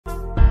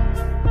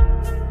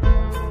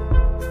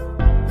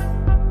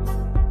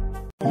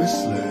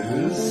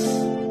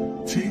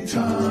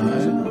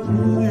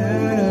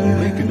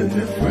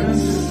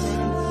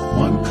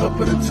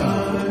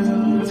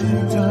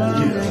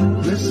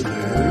This is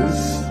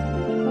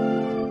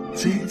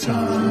tea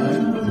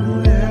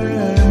time.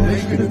 Yeah.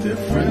 Making a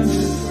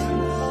difference,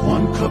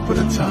 one cup at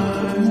a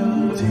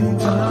time. Tea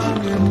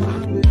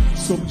time.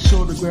 So be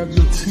sure to grab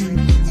your tea,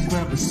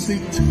 grab a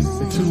seat,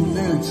 and tune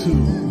in to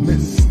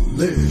Miss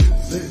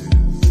Liz.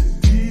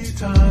 Tea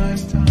time.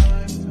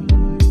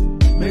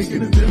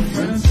 Making a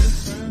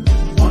difference,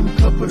 one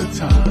cup at a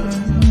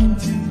time.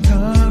 Tea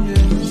time, yeah.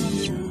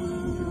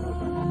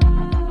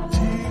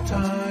 Tea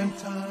time.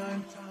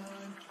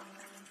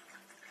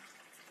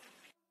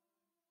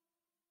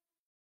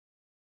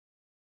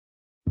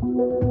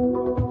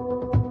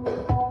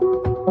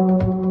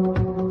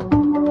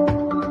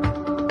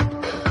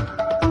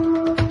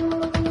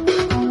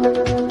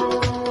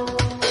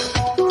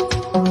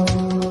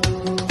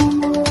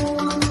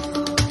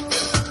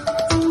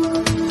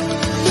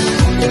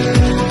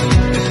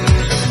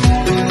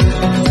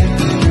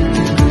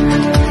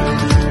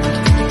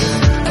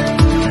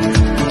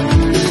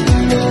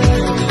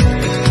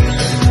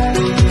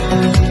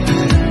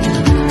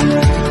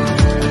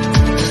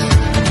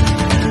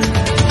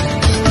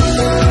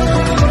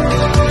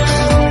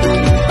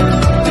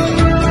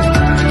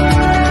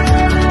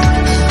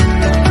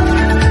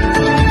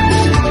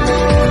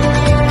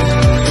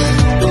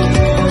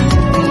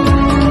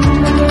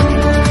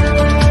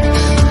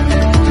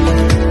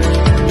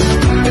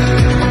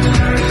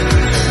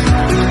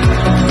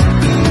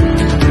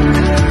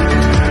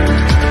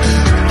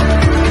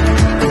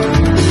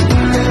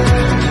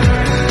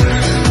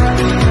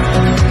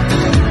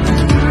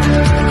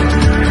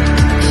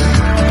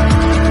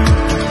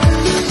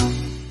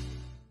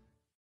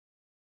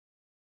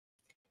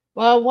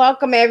 Well,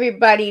 welcome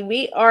everybody.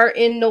 We are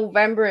in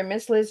November and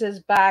Miss Liz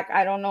is back.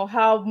 I don't know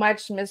how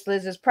much Miss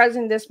Liz is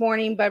present this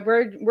morning, but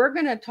we're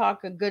going to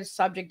talk a good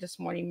subject this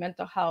morning,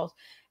 mental health.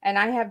 And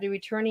I have the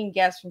returning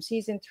guest from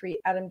season 3,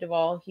 Adam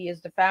Duval. He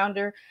is the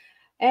founder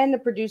and the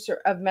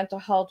producer of Mental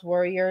Health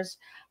Warriors.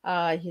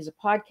 He's a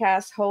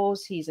podcast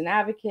host. He's an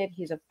advocate.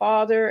 He's a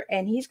father,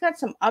 and he's got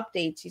some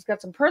updates. He's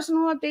got some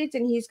personal updates,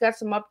 and he's got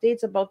some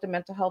updates about the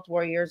Mental Health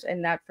Warriors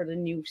and that for the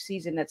new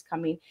season that's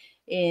coming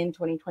in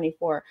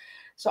 2024.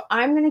 So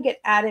I'm going to get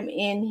Adam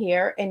in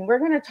here, and we're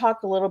going to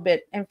talk a little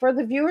bit. And for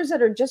the viewers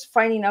that are just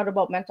finding out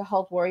about Mental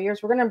Health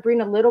Warriors, we're going to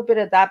bring a little bit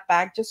of that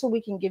back just so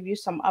we can give you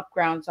some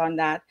upgrounds on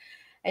that.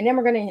 And then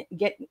we're going to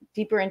get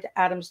deeper into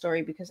Adam's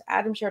story, because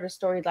Adam shared a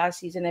story last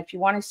season. If you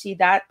want to see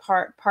that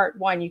part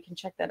 1, you can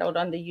check that out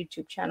on the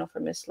YouTube channel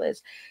for Miss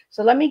Liz.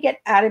 So let me get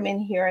Adam in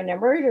here, and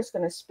then we're just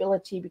going to spill a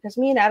tea, because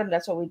me and Adam,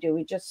 that's what we do.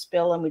 We just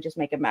spill and we just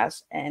make a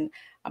mess. And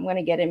I'm going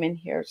to get him in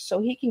here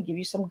so he can give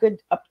you some good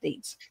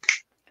updates.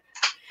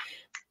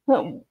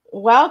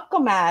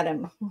 Welcome,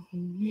 Adam.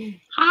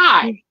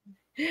 Hi.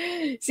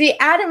 See,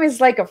 Adam is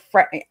like a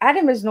friend.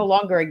 Adam is no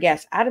longer a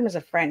guest. Adam is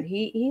a friend.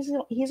 He's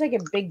like a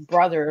big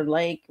brother.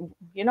 Like,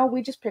 you know,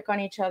 we just pick on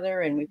each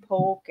other and we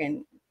poke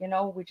and, you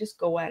know, we just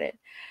go at it.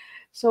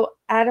 So,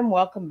 Adam,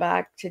 welcome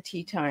back to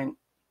Tea Time.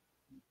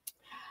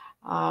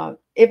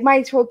 If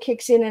my throat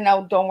kicks in and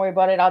out, don't worry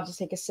about it. I'll just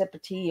take a sip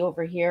of tea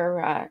over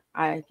here.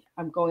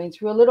 I'm going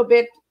through a little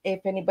bit.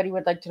 If anybody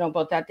would like to know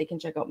about that, they can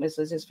check out Miss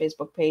Liz's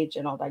Facebook page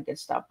and all that good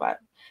stuff. But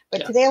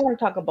yes. Today I want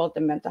to talk about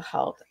the mental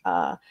health.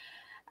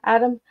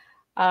 Adam,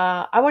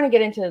 I want to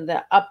get into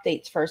the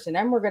updates first, and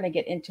then we're going to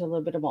get into a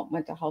little bit about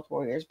Mental Health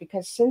Warriors,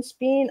 because since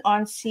being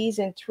on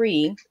season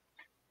 3,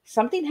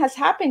 something has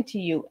happened to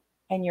you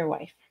and your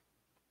wife.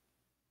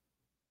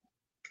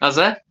 Has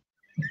it?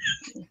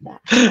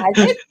 Has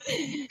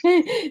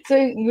it?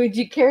 So would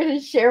you care to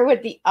share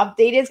what the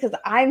update is? Because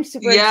I'm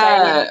super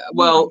excited.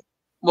 Well,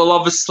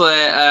 obviously,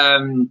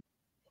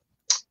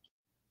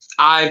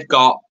 I've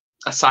got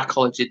a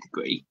psychology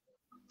degree.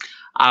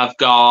 I've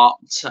got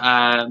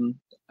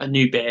a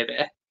new baby,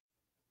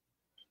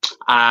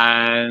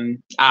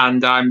 and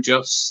I'm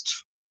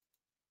just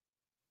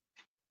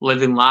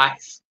living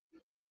life.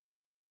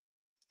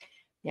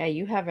 Yeah,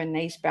 you have a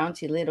nice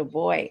bouncy little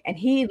boy, and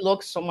he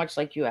looks so much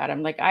like you,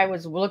 Adam. Like, I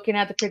was looking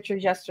at the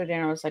pictures yesterday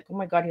and I was like, oh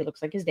my God, he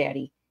looks like his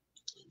daddy.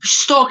 You're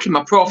stalking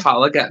my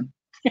profile again.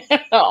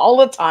 All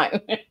the time.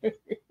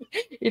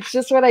 It's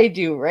just what I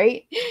do,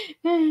 right?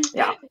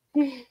 Yeah.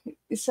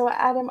 So,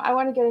 Adam, I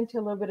want to get into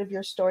a little bit of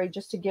your story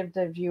just to give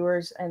the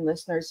viewers and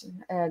listeners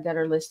that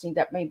are listening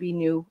that may be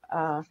new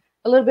a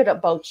little bit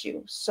about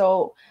you.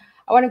 So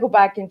I want to go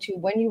back into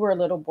when you were a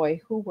little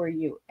boy. Who were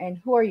you, and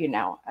who are you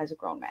now as a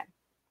grown man?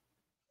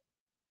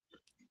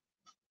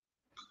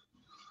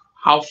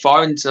 How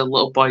far into a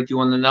little boy do you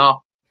want to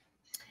know?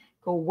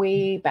 Go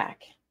way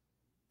back.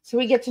 So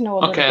we get to know a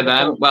little bit. Okay,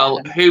 then. Well,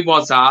 Adam. Who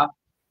was I?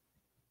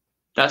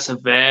 That's a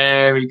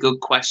very good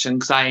question,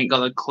 because I ain't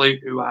got a clue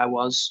who I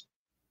was.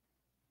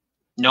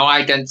 No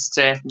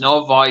identity,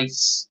 no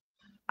voice.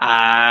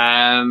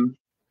 Didn't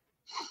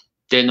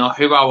know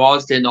who I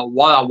was, didn't know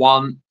what I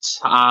want,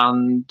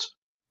 and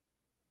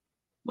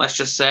let's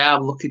just say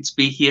I'm lucky to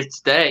be here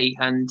today.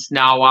 And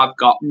now I've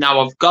got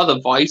a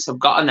voice, I've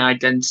got an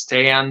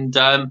identity, and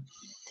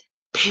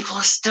people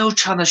are still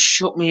trying to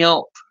shut me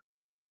up,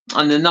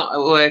 and they're not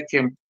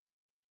working.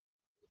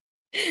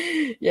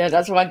 Yeah,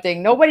 that's one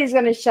thing. Nobody's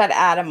going to shut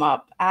Adam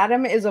up.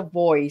 Adam is a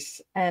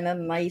voice, and a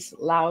nice,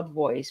 loud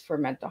voice for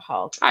mental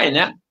health. I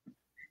know.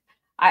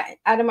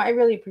 Adam, I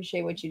really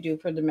appreciate what you do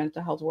for the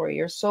Mental Health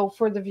Warriors. So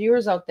for the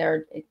viewers out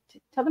there,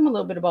 tell them a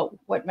little bit about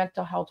what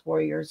Mental Health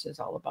Warriors is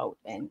all about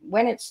and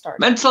when it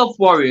started. Mental Health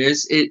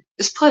Warriors,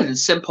 it's plain and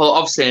simple.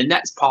 Obviously, the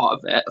next part of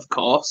it, of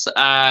course.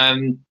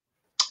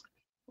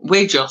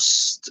 We're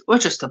just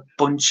a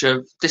bunch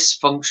of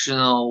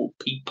dysfunctional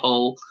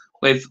people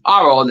with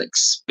our own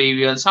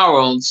experience, our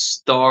own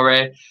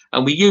story,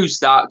 and we use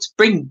that to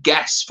bring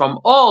guests from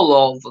all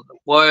over the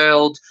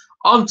world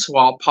onto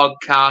our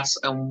podcast,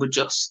 and we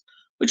just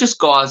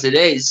go as it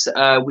is.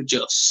 We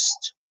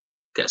just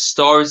get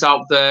stories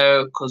out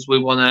there because we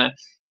want to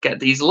get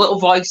these little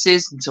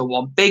voices into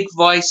one big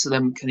voice, so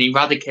then we can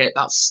eradicate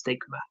that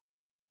stigma.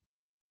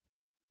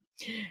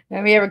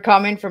 And we have a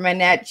comment from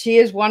Annette. She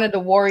is one of the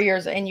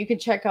warriors, and you can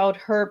check out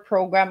her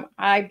program.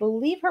 I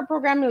believe her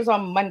program is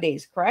on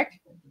Mondays, correct?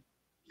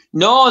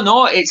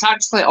 No, it's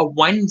actually on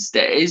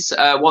Wednesdays,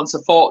 once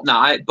a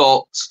fortnight,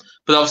 but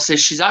obviously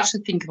she's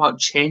actually thinking about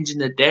changing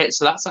the date,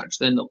 so that's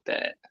actually an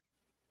update.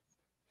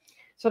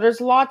 So there's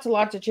lots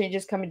of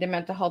changes coming to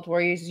Mental Health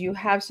Warriors. You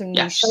have some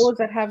new shows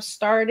that have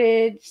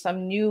started,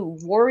 some new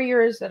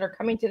warriors that are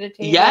coming to the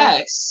table.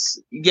 Yes.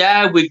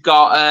 Yeah, we've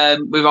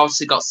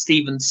obviously got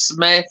Stephen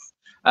Smith.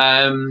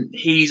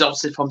 He's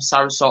obviously from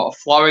Sarasota,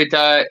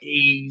 Florida.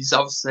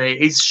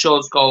 His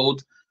show's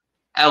called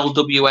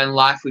LWN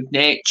Life with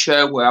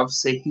Nature, where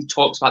obviously he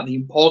talks about the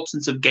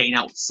importance of getting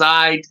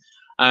outside.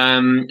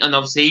 And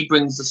obviously he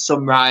brings the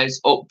sunrise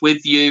up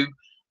with you.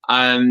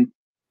 And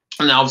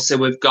obviously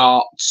we've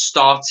got,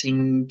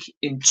 starting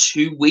in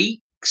 2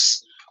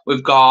 weeks,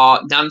 we've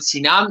got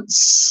Nancy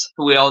Nance,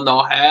 who we all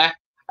know her.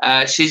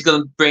 She's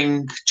going to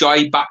bring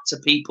joy back to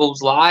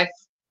people's life.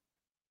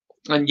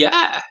 And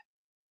yeah,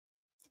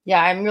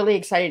 I'm really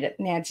excited that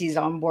Nancy's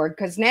on board,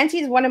 because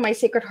Nancy's one of my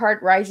Sacred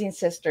Heart Rising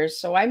sisters.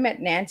 So I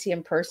met Nancy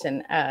in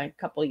person a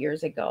couple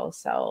years ago.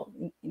 So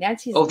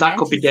Nancy's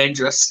could be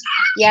dangerous.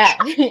 Yeah.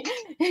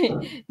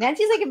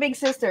 Nancy's like a big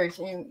sister.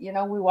 You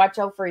know, we watch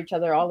out for each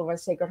other, all of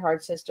us Sacred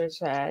Heart sisters.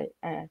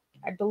 I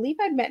believe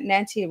I met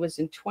Nancy, it was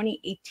in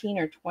 2018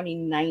 or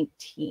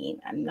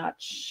 2019. I'm not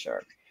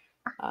sure.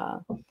 I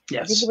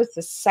think it was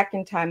the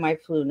second time I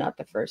flew, not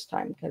the first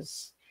time,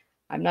 because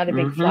I'm not a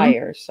big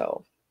flyer.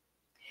 So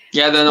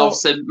yeah, then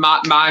obviously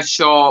my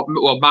show,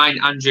 well, mine,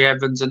 Andrea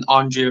Evans and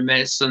Andrea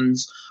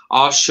Mason's,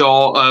 our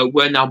show,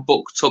 we're now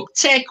booked up.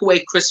 Take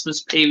away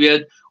Christmas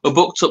period, we're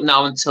booked up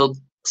now until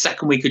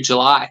second week of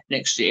July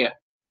next year.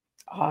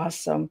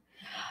 Awesome.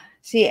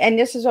 See, and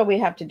this is what we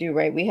have to do,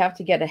 right? We have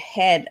to get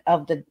ahead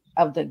of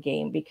the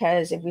game,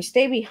 because if we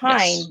stay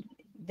behind,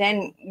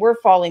 then we're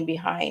falling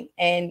behind.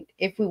 And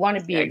if we want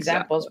to be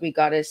examples, we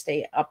got to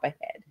stay up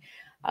ahead.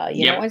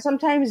 You know, and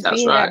sometimes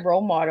being that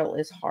role model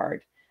is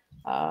hard.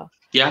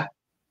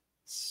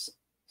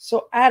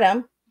 So Adam,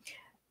 have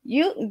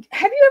you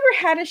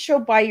ever had a show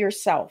by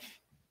yourself?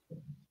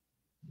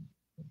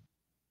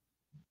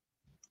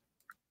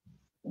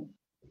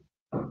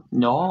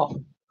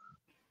 No.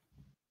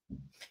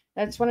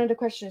 That's one of the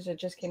questions that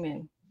just came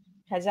in.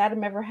 Has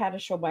Adam ever had a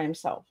show by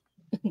himself?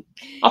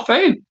 I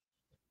think.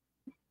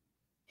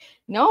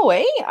 No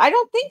way. I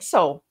don't think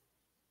so.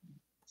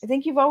 I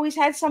think you've always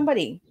had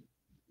somebody.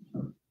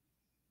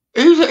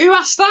 Who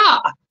asked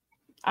that?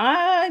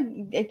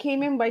 It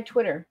came in by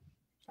Twitter.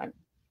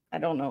 I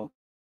don't know.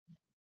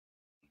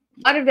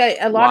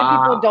 A lot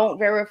of people don't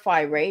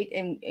verify, right?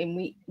 And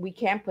we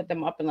can't put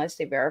them up unless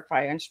they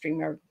verify on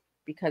Streamer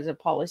because of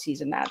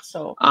policies and that.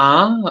 So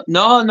no,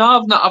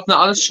 I've not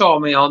had a show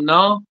me on.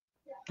 No,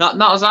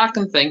 not as I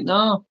can think.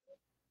 No.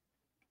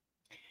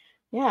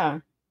 Yeah,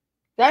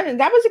 that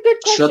was a good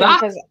question,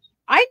 because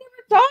I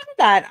never thought of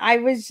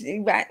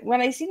that.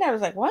 When I seen that, I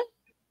was like, what?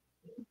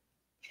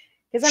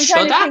 Because I'm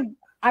trying to think.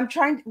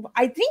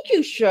 I think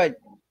you should.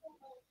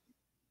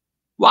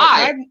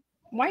 Why?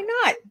 Why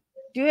not?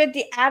 Do it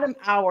the Adam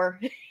hour.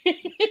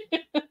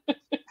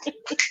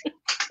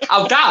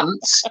 I'll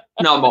dance.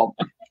 No, Mom.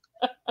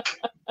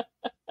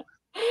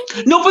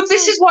 No, but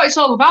this is what it's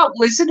all about,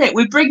 isn't it?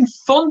 We bring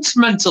fun to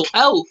mental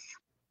health.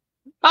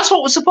 That's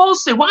what we're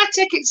supposed to. Why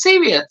take it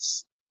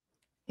serious?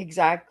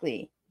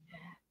 Exactly.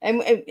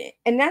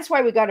 And that's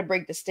why we got to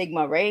break the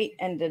stigma, right?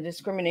 And the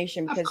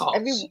discrimination,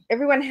 because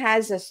everyone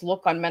has this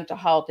look on mental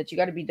health that you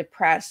got to be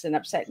depressed and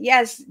upset.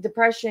 Yes,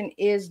 depression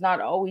is not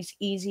always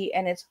easy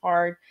and it's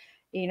hard.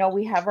 You know,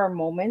 we have our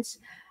moments.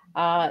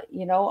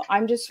 You know,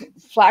 I'm just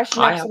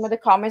flashing up some of the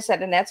comments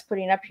that Annette's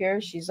putting up here.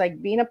 She's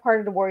like, being a part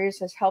of the Warriors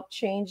has helped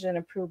change and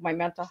improve my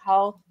mental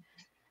health.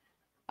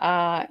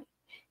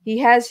 He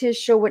has his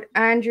show with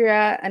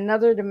Andrea,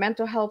 the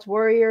Mental Health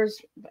Warriors.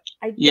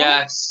 I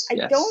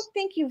don't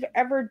think you've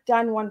ever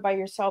done one by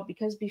yourself,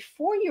 because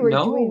before you were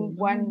doing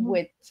one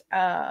with,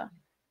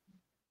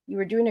 you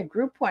were doing a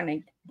group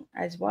one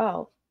as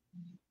well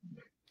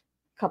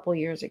a couple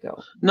years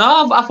ago.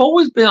 No, I've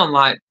always been on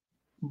like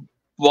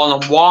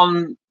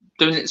one-on-one,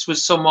 doing it with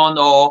someone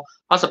or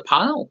as a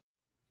panel.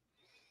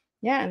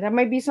 Yeah, that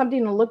might be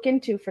something to look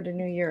into for the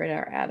new year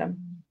there,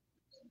 Adam.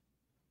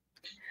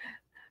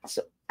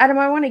 So, Adam,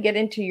 I want to get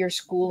into your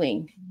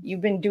schooling.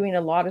 You've been doing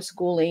a lot of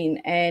schooling,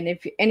 and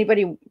if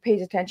anybody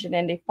pays attention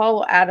and they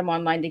follow Adam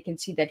online, they can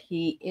see that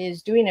he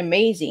is doing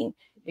amazing.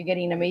 You're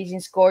getting amazing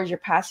scores. You're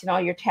passing all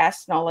your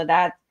tests and all of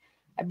that.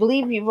 I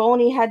believe you've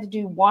only had to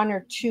do one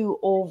or two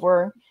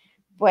over,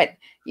 but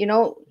you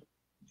know,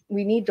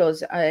 we need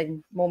those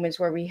moments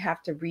where we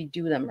have to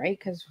redo them, right?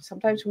 Because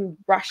sometimes we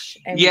rush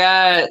and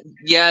Yeah,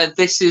 yeah.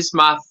 This is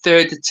my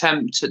third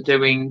attempt at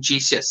doing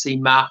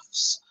GCSE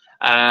maths.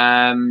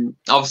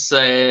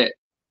 Obviously,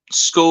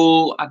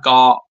 school I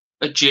got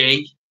a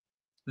G.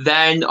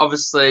 Then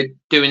obviously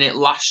doing it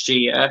last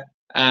year,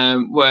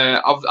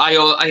 where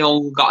I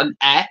only got an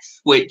F,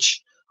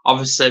 which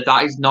obviously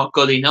that is not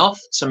good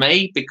enough to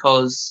me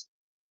because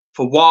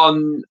for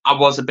one, I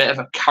was a bit of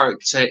a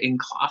character in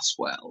class.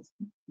 Well,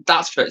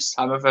 that's the first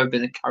time I've ever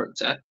been a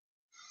character.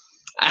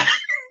 And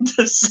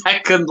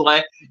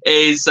secondly,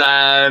 is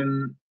yeah,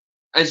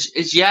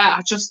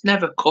 I just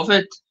never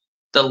covered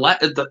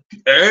the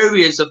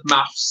areas of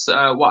maths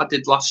what I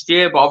did last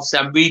year, but obviously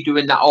I'm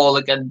redoing that all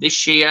again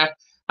this year,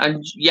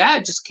 and yeah,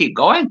 just keep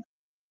going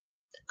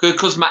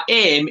because my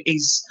aim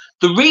is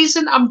the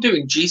reason I'm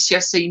doing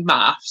GCSE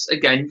maths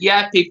again.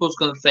 Yeah, people's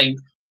gonna think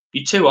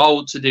you're too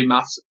old to do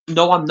maths.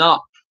 No, I'm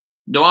not.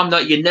 No, I'm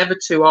not. You're never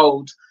too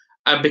old,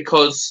 and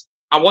because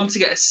I want to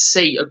get a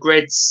C, a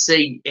grade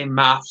C in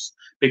maths,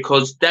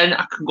 because then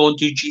I can go and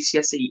do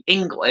GCSE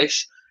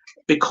English.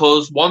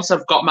 Because once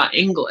I've got my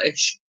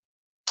English,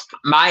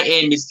 my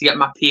aim is to get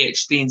my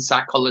PhD in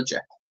psychology.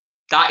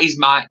 That is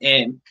my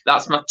aim.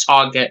 That's my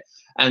target.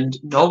 And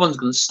no one's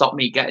going to stop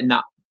me getting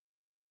that.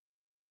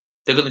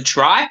 They're going to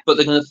try, but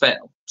they're going to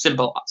fail.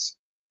 Simple as.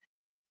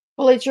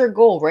 well, it's your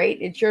goal, right?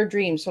 It's your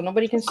dream, so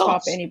nobody can Of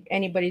stop course.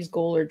 anybody's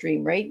goal or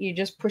dream, right? You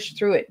just push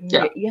through it.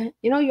 Yeah.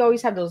 You know, you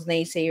always have those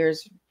naysayers.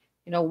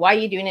 You know, why are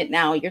you doing it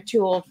now? You're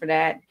too old for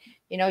that.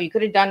 You know, you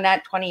could have done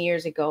that 20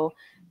 years ago.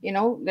 You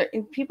know,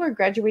 people are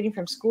graduating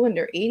from school in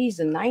their 80s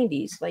and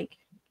 90s. Like,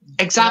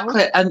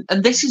 Exactly. you know?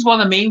 And this is what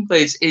I mean,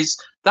 Liz, is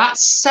that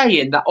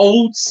saying, that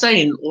old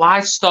saying,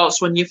 life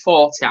starts when you're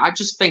 40. I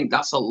just think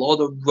that's a load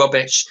of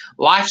rubbish.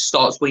 Life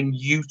starts when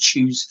you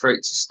choose for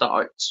it to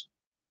start.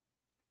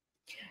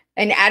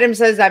 And Adam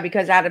says that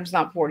because Adam's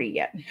not 40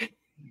 yet.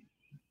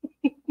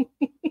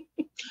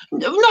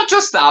 Not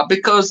just that,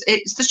 because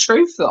it's the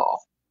truth, though.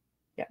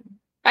 Yeah.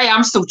 Hey,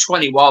 I'm still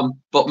 21,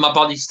 but my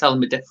body's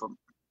telling me different.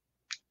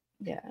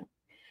 Yeah.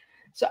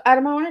 So,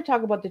 Adam, I want to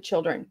talk about the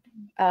children.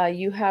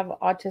 You have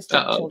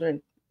autistic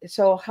children.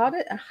 So,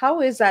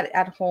 how is that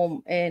at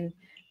home? And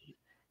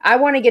I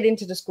want to get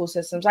into the school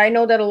systems. I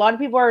know that a lot of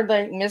people are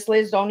like, Miss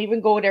Liz, don't even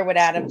go there with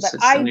Adam. But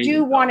I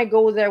do want to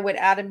go there with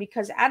Adam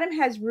because Adam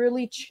has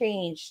really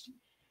changed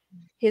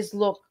his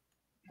look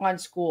on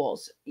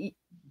schools.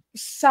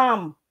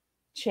 Some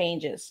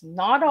changes,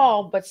 not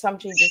all, but some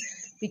changes.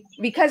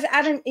 Because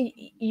Adam,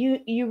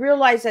 you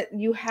realize that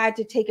you had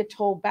to take a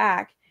toe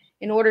back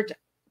in order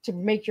to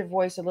make your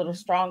voice a little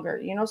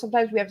stronger. You know,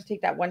 sometimes we have to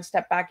take that one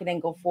step back and then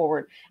go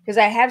forward. Because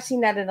I have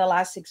seen that in the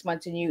last 6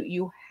 months, and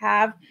you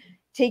have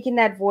taken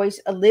that voice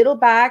a little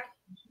back,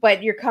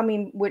 but you're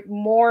coming with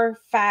more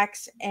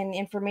facts and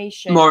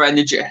information. More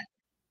energy.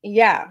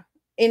 Yeah,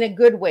 in a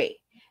good way.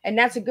 And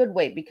that's a good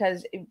way,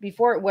 because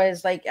before it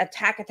was like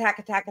attack,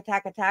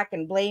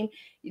 and blame.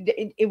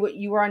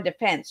 You were on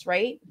defense,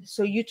 right?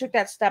 So you took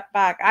that step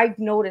back. I've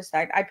noticed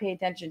that. I pay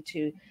attention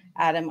to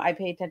Adam. I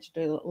pay attention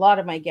to a lot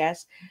of my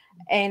guests.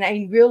 And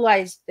I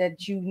realized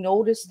that you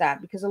noticed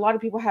that because a lot of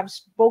people have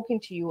spoken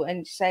to you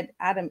and said,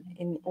 Adam,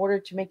 in order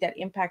to make that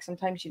impact,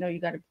 sometimes, you know,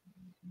 you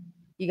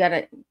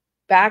gotta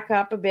back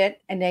up a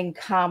bit and then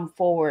come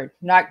forward,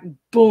 not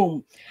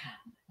boom.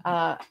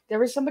 There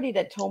was somebody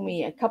that told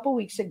me a couple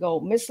weeks ago,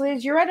 Miss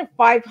Liz, you're at a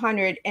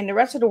 500 and the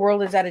rest of the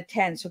world is at a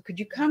 10. So could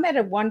you come at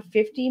a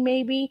 150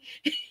 maybe?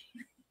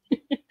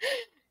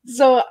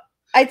 So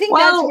I think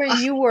that's where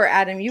you were,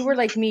 Adam. You were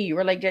like me. You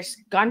were like just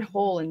gun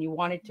hole and you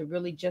wanted to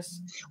really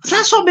just.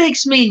 That's what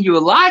makes me and you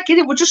alike,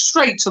 it? We're just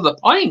straight to the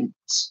point.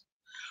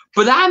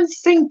 But I'm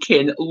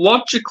thinking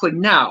logically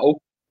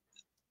now,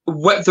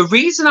 the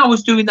reason I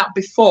was doing that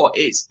before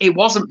is it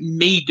wasn't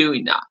me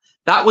doing that.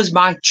 That was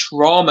my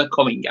trauma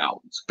coming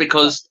out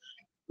because,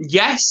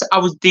 yes, I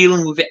was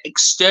dealing with it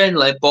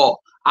externally, but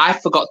I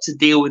forgot to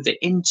deal with it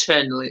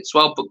internally as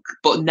well.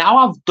 But now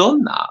I've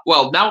done that.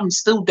 Well, now I'm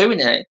still doing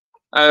it.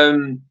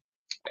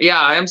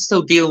 Yeah, I am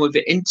still dealing with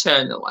it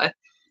internally.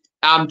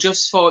 I'm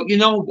just thought, you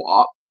know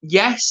what?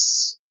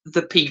 Yes,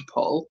 the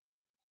people.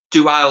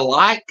 Do I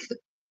like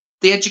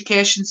the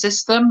education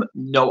system?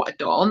 No, I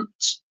don't.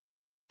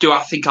 Do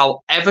I think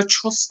I'll ever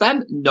trust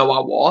them? No,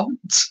 I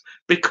won't.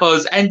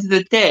 Because end of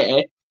the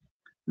day,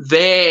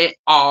 they're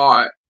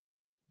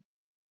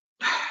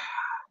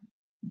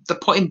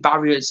putting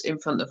barriers in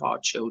front of our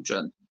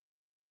children.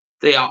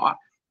 They are.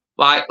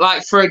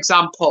 Like for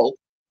example,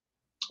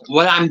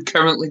 what I'm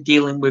currently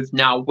dealing with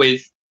now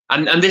with,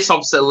 and this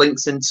obviously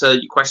links into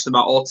your question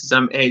about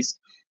autism, is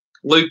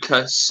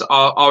Lucas,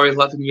 our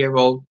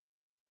 11-year-old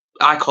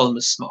I call him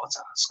a smart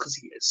ass because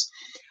he is.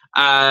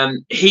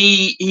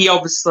 He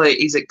obviously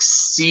is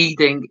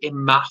exceeding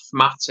in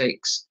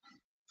mathematics,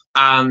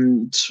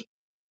 and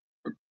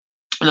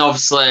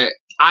obviously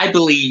I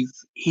believe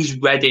he's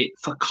ready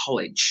for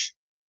college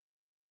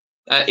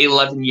at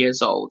 11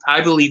 years old.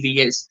 I believe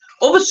he is.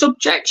 Other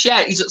subjects,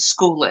 yeah, he's at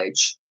school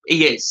age.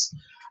 He is.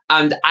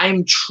 And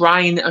I'm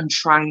trying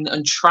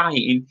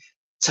to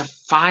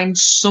find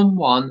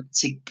someone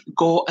to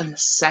go and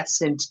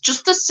assess him,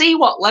 just to see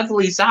what level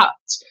he's at.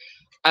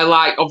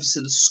 Like,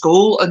 obviously, the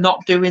school are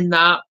not doing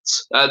that.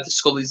 The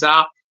school is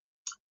at.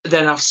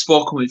 Then I've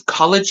spoken with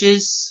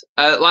colleges.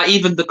 Like,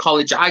 even the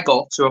college I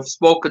go to, I've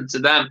spoken to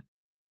them.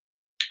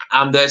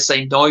 And they're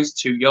saying, no, he's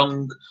too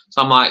young.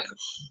 So I'm like...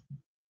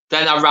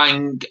 Then I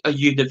rang a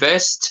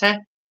university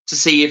to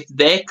see if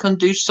they can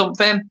do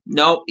something.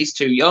 No, he's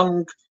too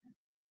young.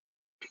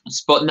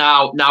 But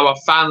now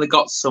I've finally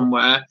got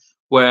somewhere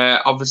where,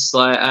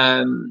 obviously,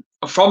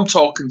 from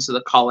talking to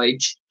the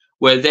college,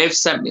 where they've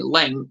sent me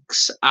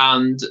links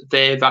and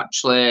they've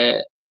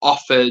actually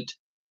offered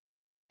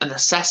an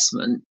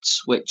assessment,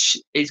 which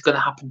is going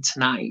to happen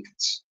tonight.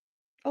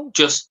 Oh.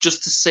 Just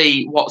to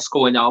see what's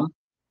going on,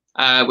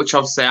 which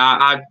obviously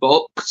I've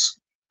booked.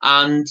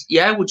 And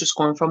yeah, we're just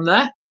going from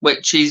there,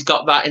 which he's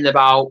got that in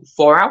about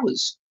 4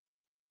 hours.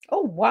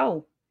 Oh,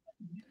 wow.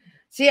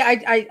 See,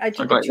 I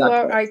took a 2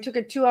 hour, I took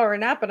a 2 hour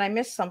nap and I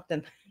missed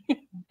something.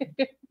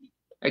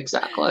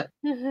 Exactly.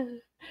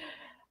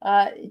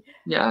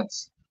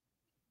 Yes.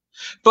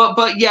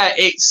 But yeah,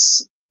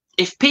 it's,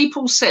 if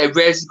people say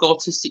raising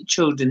autistic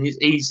children is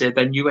easy,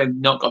 then you have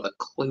not got a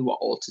clue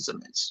what autism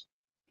is.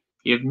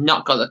 You've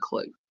not got a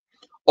clue.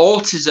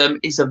 Autism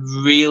is a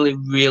really,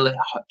 really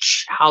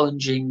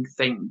challenging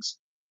thing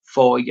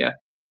for you,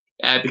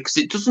 because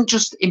it doesn't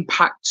just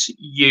impact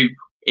you;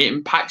 it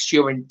impacts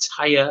your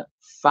entire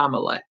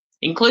family,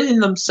 including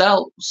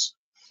themselves.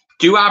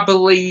 Do I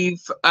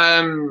believe?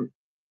 Do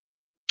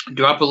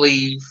I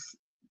believe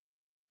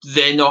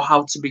they know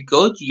how to be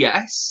good?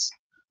 Yes,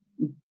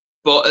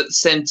 but at the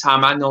same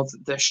time, I know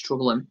that they're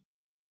struggling.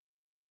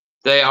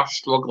 They are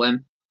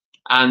struggling,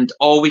 and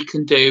all we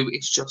can do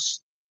is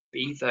just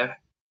be there.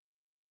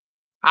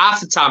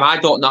 Half the time, I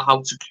don't know how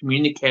to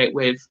communicate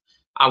with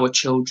our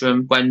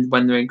children when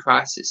they're in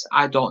crisis.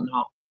 I don't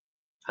know,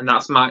 and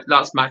that's my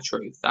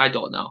truth. I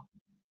don't know.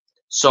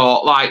 So,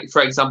 like,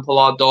 for example,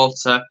 our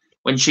daughter,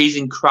 when she's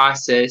in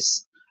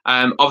crisis,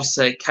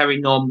 obviously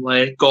Kerry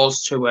normally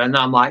goes to her, and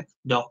I'm like,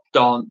 no,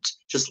 don't,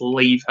 just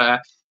leave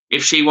her.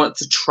 If she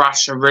wants to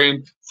trash a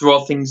room,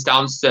 throw things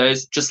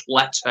downstairs, just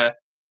let her.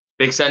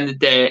 Because at the end of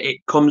the day,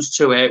 it comes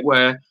to it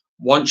where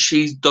once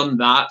she's done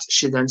that,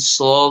 she then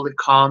slowly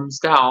calms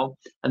down,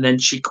 and then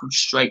she comes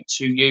straight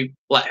to you.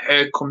 Let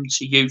her come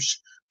to you.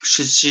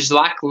 She's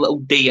like a little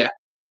deer,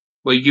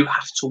 where you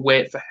have to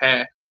wait for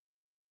her.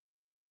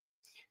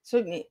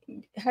 So,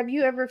 have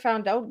you ever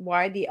found out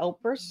why the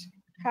outbursts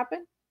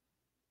happen?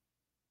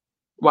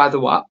 Why the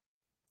what?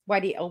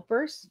 Why the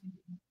outbursts?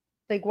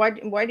 Like,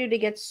 why do they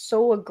get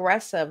so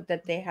aggressive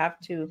that they have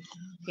to,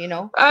 you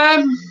know?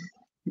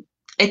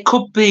 It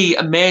could be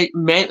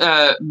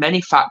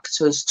many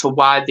factors to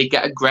why they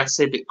get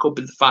aggressive. It could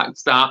be the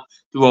fact that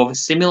they're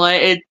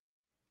overstimulated.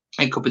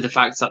 It could be the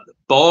fact that they're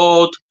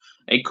bored.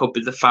 It could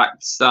be the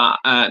fact that,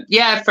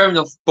 yeah, fair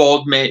enough,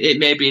 bored it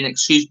may be an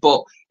excuse,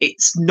 but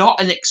it's not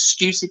an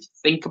excuse if you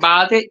think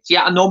about it.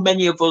 Yeah, I know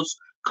many of us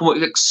come up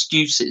with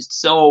excuses.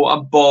 So,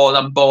 I'm bored.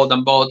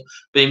 But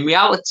in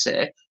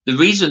reality, the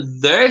reason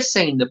they're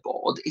saying they're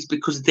bored is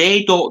because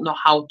they don't know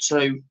how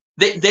to...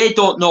 They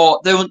don't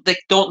know, they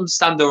don't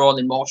understand their own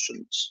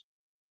emotions.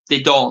 They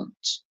don't.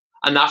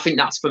 And I think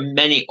that's for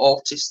many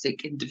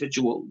autistic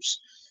individuals.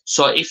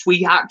 So if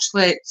we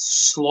actually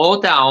slow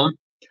down,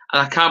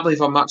 and I can't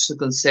believe I'm actually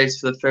going to say this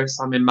for the first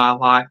time in my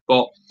life,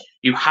 but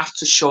you have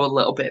to show a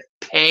little bit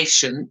of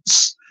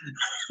patience,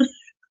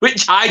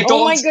 which I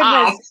don't have. Oh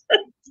my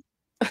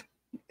goodness.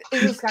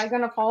 Is this guy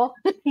going to fall?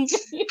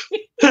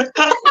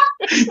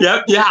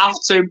 Yep, you have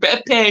to. A bit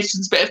of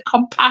patience, bit of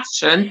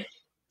compassion.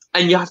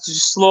 And you have to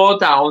just slow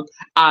down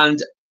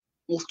and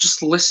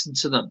just listen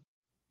to them.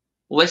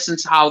 Listen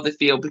to how they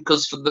feel.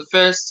 Because for the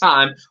first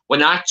time,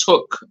 when I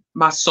took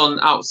my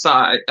son out,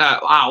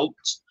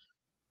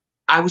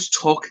 I was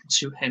talking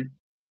to him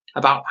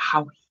about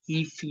how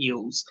he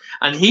feels.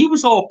 And he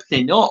was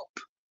opening up,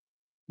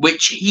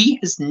 which he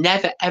has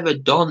never, ever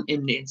done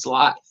in his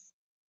life.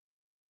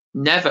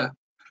 Never.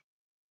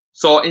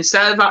 So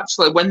instead of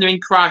actually, when they're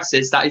in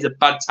crisis, that is a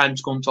bad time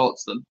to go and talk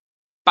to them.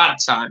 Bad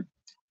time.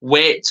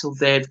 Wait till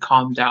they've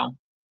calmed down.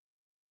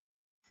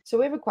 So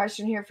we have a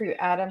question here for you,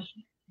 Adam.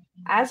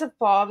 As a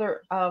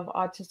father of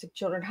autistic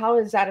children, how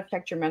does that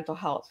affect your mental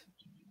health?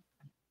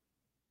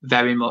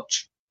 Very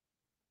much.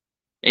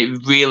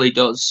 It really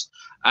does.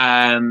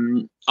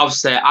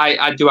 Obviously,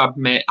 I do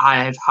admit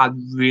I have had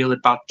really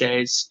bad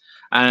days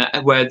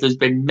where there's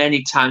been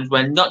many times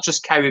when not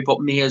just Kerry but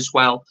me as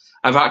well,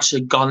 I've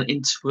actually gone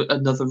into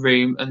another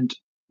room and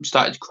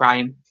started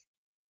crying.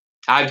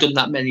 I've done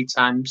that many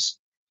times.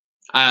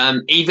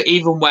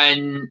 Even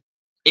when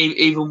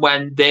even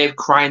when they're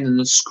crying and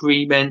they're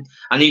screaming,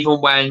 and even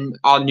when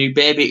our new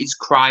baby is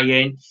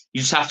crying,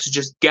 you just have to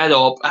just get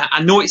up.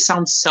 I know it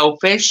sounds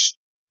selfish,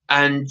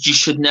 and you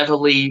should never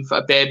leave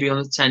a baby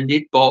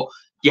unattended, but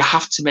you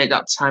have to make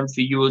that time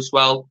for you as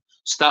well.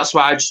 So that's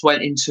why I just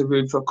went into a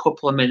room for a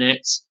couple of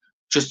minutes,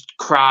 just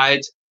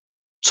cried,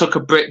 took a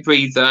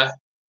breather,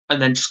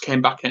 and then just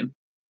came back in.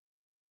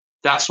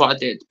 That's what I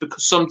did,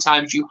 because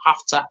sometimes you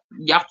have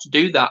to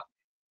do that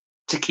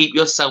to keep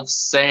yourself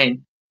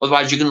sane.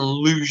 Otherwise, you're going to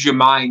lose your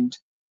mind.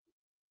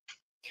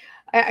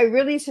 I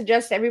really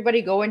suggest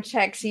everybody go and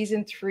check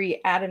season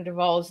 3, Adam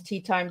Duval's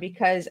Teatime,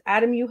 because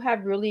Adam, you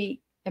have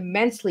really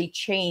immensely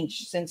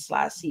changed since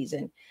last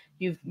season.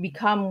 You've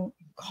become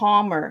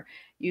calmer.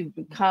 You've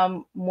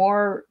become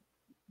more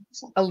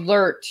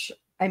alert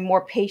and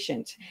more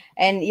patient.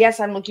 And yes,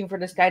 I'm looking for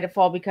this guy to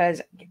fall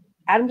because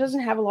Adam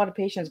doesn't have a lot of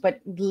patience. But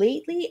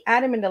lately,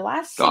 Adam, in the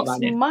last 6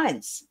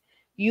 months,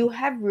 you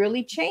have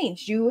really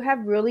changed. You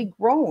have really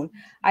grown.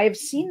 I have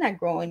seen that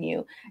grow in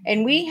you.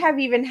 And we have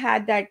even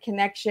had that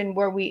connection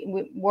where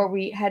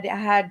we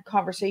had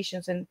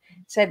conversations and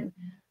said,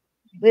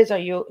 Liz, are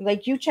you,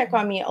 like, you check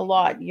on me a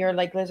lot. You're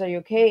like, Liz, are you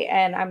okay?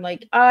 And I'm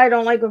like, I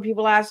don't like when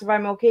people ask if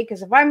I'm okay,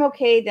 because if I'm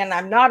okay, then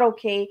I'm not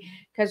okay.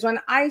 Because when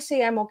I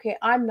say I'm okay,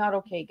 I'm not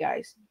okay,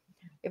 guys.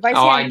 If I say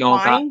I'm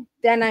fine,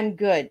 then I'm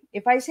good.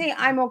 If I say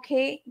I'm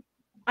okay,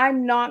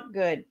 I'm not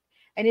good.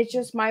 And it's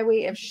just my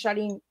way of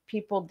shutting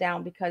people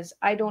down because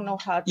I don't know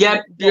how to.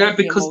 Yeah,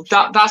 because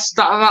that's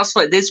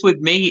what it is with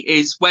me,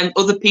 is when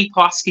other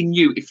people are asking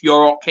you if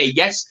you're okay.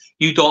 Yes,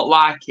 you don't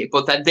like it,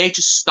 but then they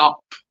just stop.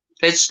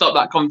 They just stop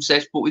that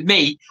conversation. But with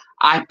me,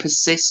 I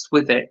persist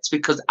with it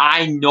because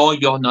I know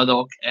you're not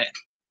okay.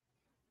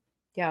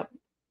 Yeah.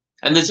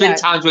 And there's been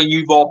times when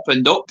you've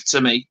opened up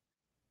to me.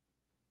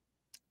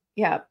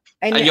 Yeah.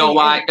 And you're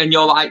like,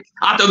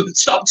 Adam,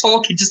 stop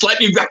talking, just let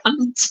me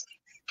rant.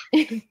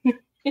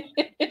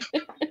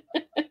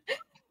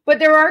 But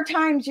there are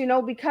times, you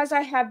know, because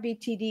I have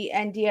BTD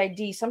and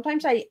DID,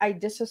 sometimes I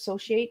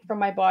disassociate from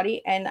my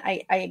body and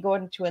I go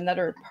into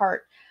another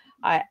part,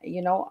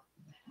 you know,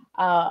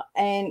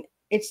 and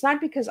it's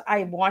not because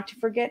I want to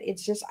forget.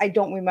 It's just I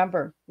don't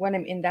remember when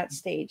I'm in that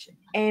stage.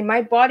 And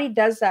my body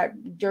does that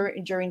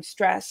during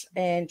stress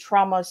and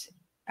traumas,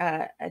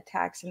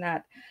 attacks and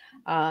that,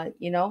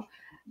 you know.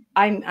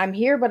 I'm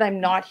here, but I'm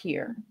not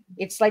here.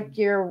 It's like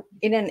you're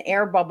in an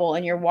air bubble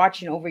and you're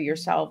watching over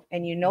yourself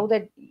and you know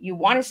that you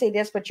want to say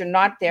this, but you're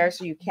not there.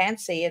 So you can't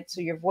say it.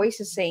 So your voice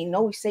is saying,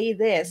 no, say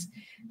this,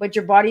 but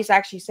your body's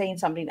actually saying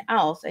something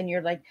else. And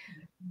you're like,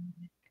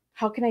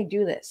 how can I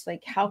do this?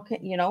 Like, how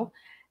can, you know,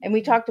 and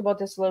we talked about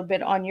this a little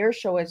bit on your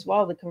show as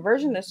well, the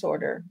conversion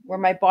disorder, where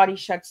my body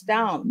shuts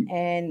down.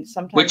 And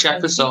sometimes. Which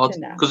episode?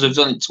 Because we've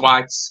done it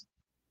twice.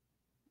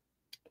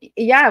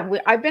 Yeah,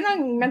 I've been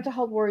on Mental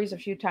Health Warriors a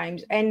few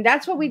times, and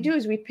that's what we do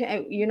is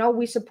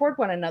we support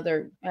one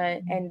another,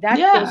 and that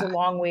goes a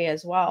long way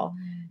as well.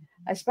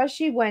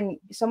 Especially when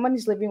someone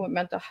is living with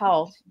mental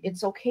health,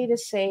 it's okay to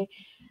say,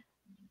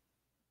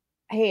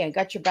 hey, I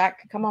got your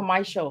back. Come on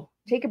my show.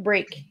 Take a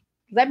break.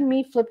 Let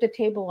me flip the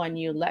table on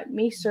you. Let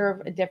me serve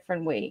a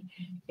different way,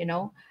 you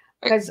know?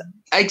 Because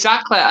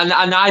exactly, and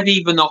I've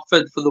even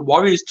offered for the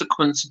Warriors to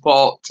come and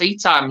support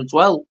Teatime as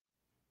well,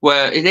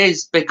 where it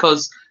is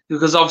because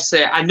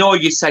obviously I know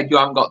you said you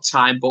haven't got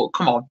time, but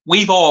come on,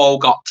 we've all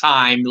got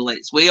time,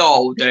 Liz. We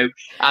all do.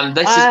 And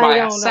this is why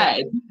I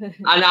said,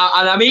 and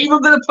I'm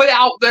even going to put it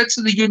out there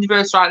to the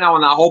universe right now,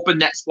 and I hope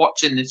Annette's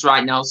watching this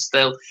right now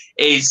still,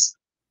 is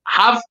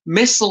have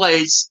Miss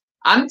Liz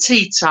and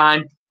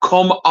Teatime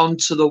come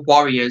onto the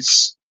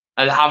Warriors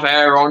and have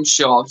her on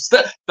show.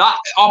 That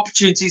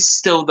opportunity is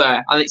still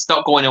there, and it's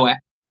not going away.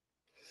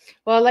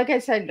 Well, like I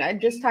said, at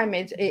this time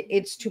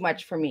it's too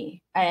much for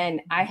me,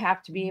 and I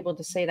have to be able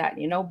to say that,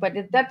 you know. But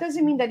that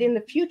doesn't mean that in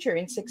the future,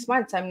 in 6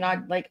 months, I'm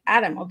not like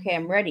Adam. Okay,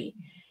 I'm ready.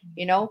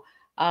 You know,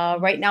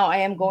 right now I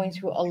am going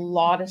through a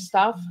lot of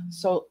stuff,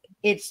 so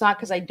it's not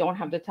because I don't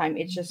have the time.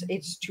 It's just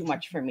it's too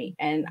much for me,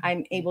 and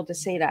I'm able to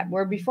say that.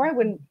 Where before I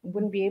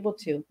wouldn't be able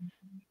to.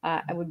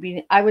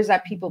 I was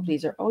that people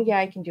pleaser. Oh yeah,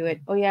 I can do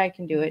it. Oh yeah, I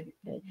can do it.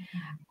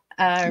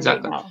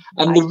 Exactly. Right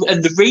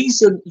and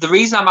the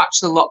reason I'm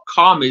actually a lot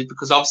calmer is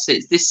because obviously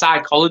it's this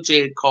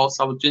psychology course.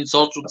 I was doing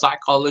social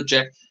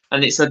psychology,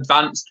 and it's an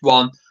advanced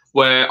one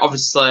where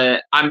obviously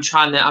I'm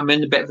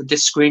in a bit of a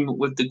disagreement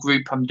with the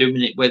group I'm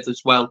doing it with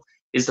as well,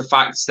 is the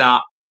fact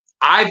that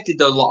I've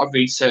did a lot of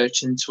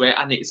research into it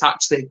and it's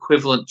actually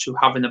equivalent to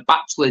having a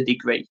bachelor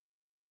degree,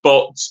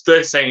 but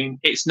they're saying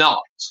it's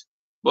not.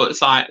 But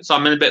it's like, so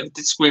I'm in a bit of a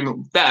disagreement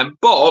with them,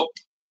 but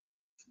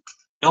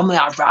normally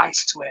I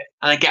rise to it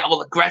and I get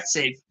all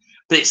aggressive,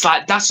 but it's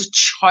like that's a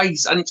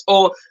choice, and it's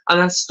all.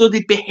 And I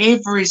studied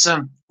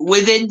behaviorism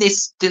within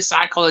this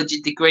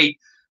psychology degree,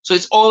 so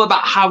it's all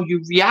about how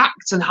you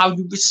react and how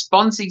you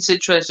respond to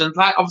situations.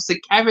 Like obviously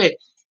Kerry,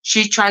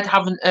 she tried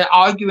having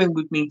arguing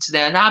with me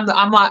today, and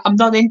I'm like I'm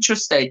not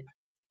interested.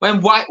 When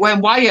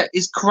Wyatt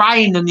is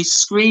crying and he's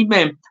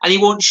screaming and he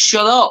won't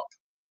shut up,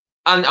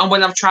 and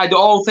when I've tried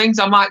all things,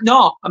 I'm like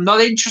no, I'm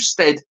not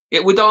interested.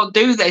 We don't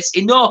do this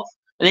enough.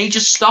 And he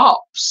just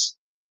stops.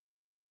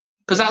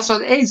 Because that's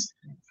what it is.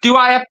 Do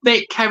I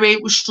admit Kerry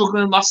was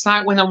struggling last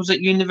night when I was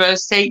at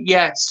university?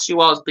 Yes, she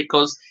was,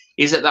 because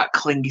he's at that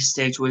clingy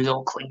stage where he's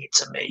all clingy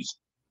to me.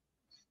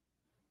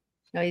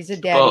 No, he's a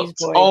daddy's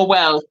boy. Oh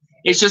well,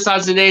 it's just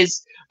as it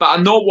is. But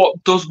I know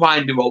what does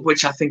wind him up,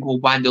 which I think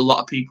will wind a lot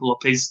of people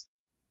up, is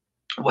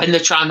when they're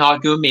trying to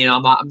argue with me and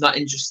I'm like, I'm not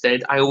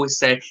interested. I always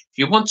say, if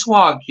you want to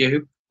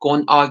argue, go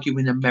and argue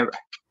in a mirror.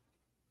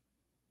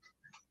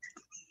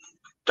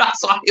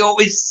 That's what I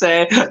always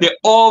say. It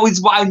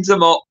always winds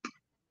them up.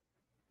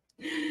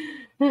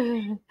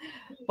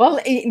 Well,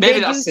 they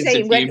do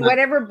say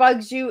whatever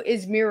bugs you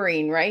is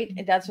mirroring, right?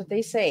 And that's what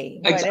they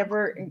say. Exactly.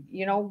 Whatever,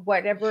 you know,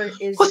 whatever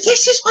is. Well,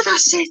 this is what I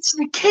say to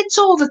the kids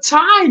all the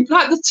time,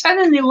 like the 10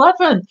 and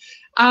 11.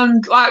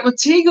 And like what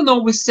Tegan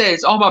always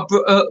says, oh, my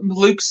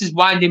Lucas is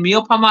winding me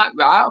up. I'm like,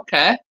 right,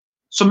 okay.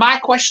 So my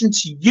question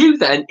to you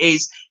then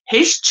is,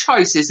 his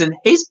choices and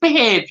his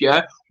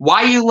behaviour,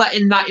 why are you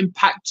letting that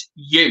impact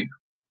you?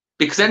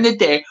 Because at the end of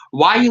the day,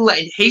 why are you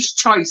letting his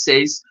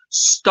choices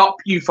stop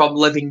you from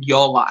living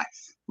your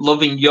life,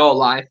 loving your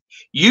life?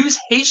 Use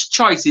his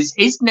choices,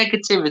 his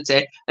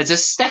negativity as a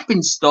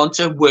stepping stone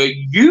to where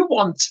you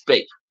want to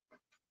be.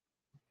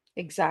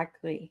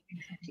 Exactly.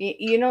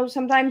 You know,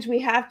 sometimes we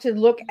have to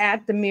look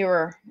at the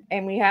mirror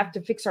and we have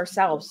to fix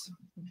ourselves.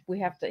 We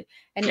have to.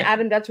 And yeah.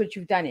 Adam, that's what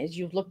you've done, is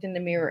you've looked in the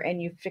mirror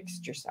and you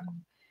fixed yourself.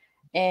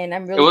 And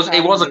I'm really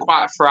it wasn't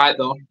quite a fright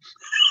though.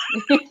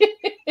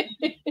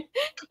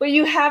 But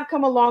you have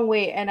come a long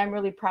way, and I'm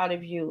really proud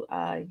of you.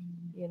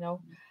 You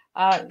know,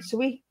 so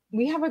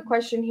we have a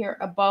question here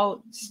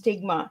about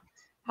stigma.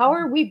 How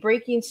are we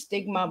breaking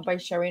stigma by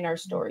sharing our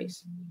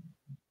stories?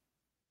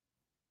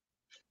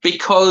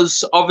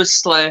 Because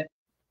obviously,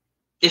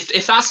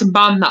 if that's a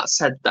man that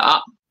said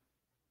that,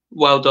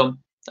 well done,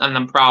 and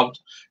I'm proud.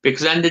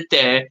 Because at the end of the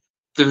day,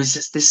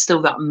 there's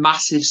still that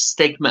massive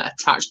stigma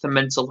attached to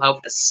mental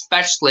health,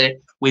 especially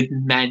with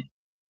men.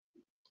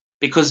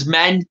 Because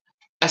men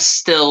are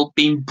still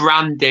being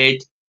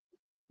branded,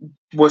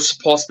 we're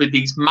supposed to be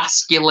these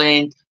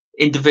masculine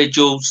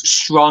individuals,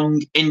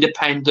 strong,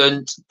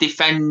 independent,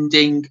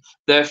 defending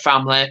their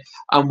family,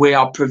 and we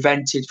are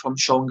prevented from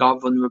showing our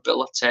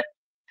vulnerability.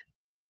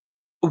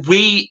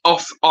 We,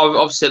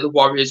 obviously the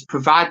Warriors,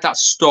 provide that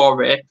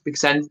story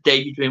because at the end of the day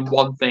you're doing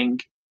one thing.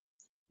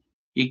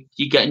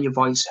 You're getting your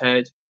voice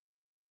heard.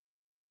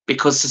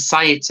 Because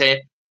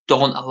society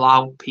don't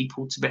allow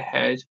people to be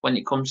heard when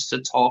it comes to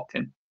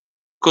talking.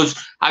 Because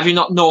have you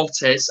not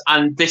noticed,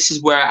 and this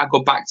is where I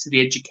go back to the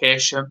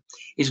education,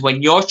 is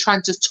when you're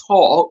trying to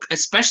talk,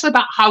 especially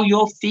about how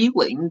you're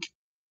feeling,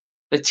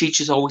 the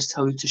teachers always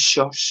tell you to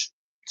shush,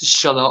 to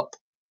shut up.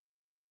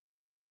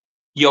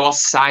 You're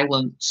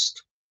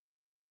silenced.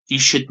 You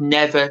should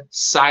never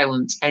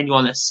silence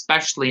anyone,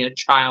 especially a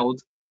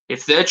child.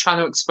 If they're trying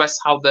to express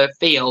how they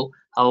feel,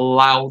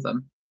 allow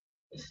them.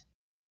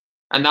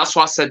 And that's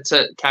what I said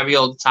to Kerry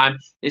all the time.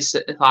 It's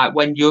like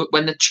when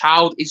the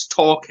child is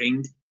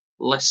talking,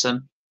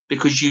 listen,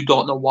 because you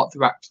don't know what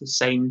they're actually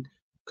saying.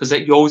 Because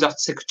you always have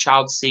to take a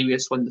child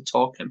serious when they're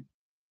talking.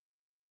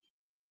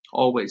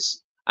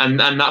 Always. And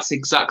that's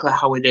exactly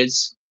how it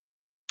is.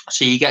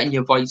 So you're getting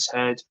your voice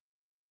heard.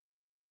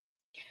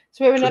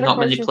 So we have another not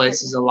many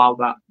places allow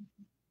that.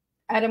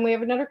 Adam, we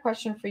have another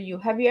question for you.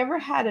 Have you ever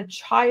had a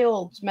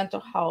child's mental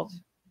health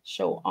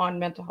show on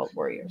Mental Health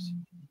Warriors?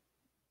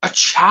 A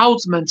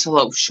child's mental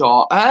health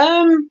show?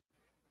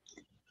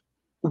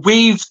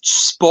 We've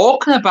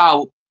spoken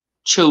about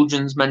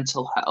children's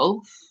mental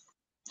health.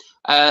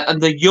 And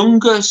the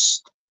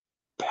youngest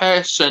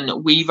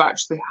person we've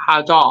actually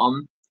had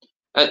on,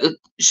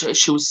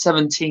 she was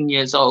 17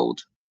 years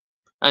old.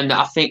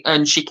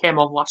 And she came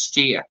on last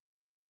year.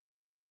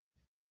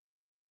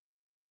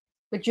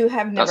 But you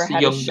have never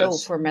had a show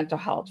for mental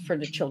health for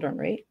the children,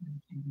 right?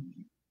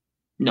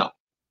 No.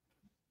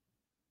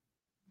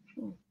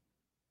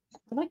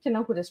 I'd like to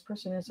know who this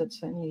person is that's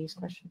sending these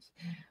questions.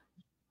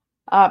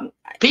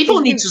 People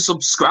need to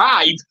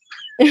subscribe,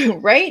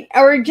 right?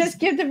 Or just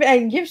give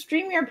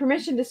StreamYard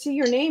permission to see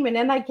your name, and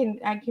then I can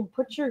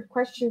put your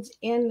questions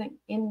in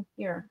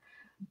here.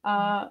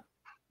 Okay.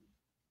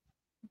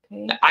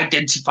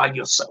 Identify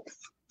yourself.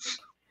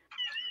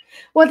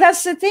 Well,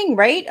 that's the thing,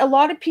 right? A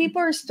lot of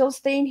people are still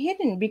staying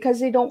hidden because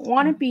they don't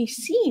want to be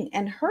seen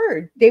and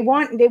heard. They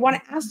want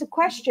to ask the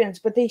questions,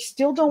 but they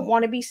still don't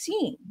want to be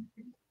seen.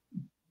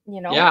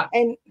 You know, yeah.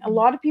 And a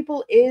lot of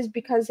people is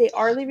because they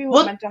are living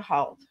with mental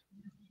health.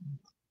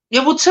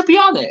 Yeah, well, to be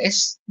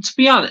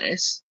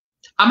honest,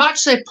 I'm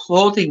actually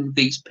applauding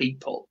these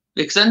people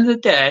because at the end of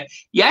the day,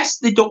 yes,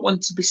 they don't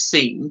want to be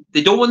seen.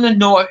 They don't want to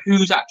know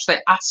who's actually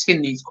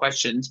asking these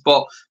questions.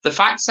 But the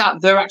fact that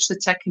they're actually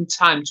taking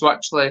time to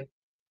actually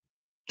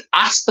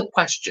ask the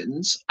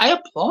questions, I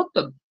applaud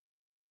them.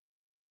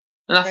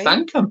 And I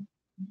thank them.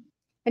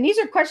 And these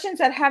are questions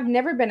that have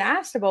never been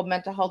asked about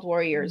Mental Health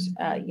Warriors.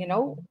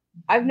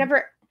 I've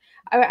never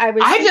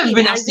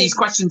been asked these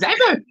questions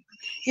ever.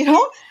 You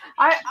know,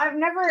 I've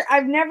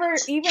never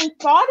even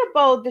thought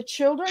about the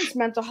children's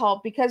mental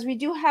health, because we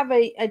do have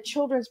a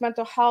children's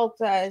mental health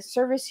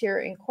service here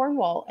in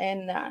Cornwall,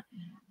 and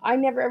I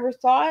never ever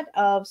thought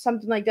of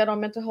something like that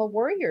on Mental Health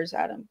Warriors,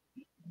 Adam.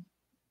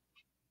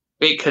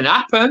 It can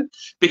happen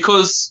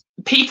because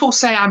people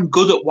say I'm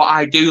good at what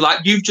I do. Like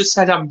you've just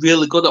said, I'm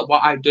really good at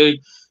what I do.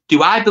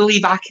 Do I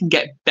believe I can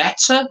get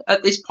better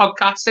at this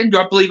podcasting? Do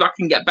I believe I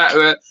can get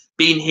better at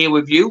being here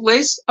with you,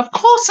 Liz? Of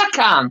course I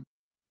can.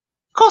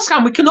 Of course I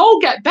can. We can all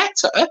get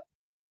better.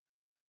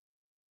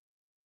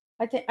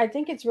 I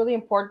think it's really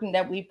important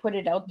that we put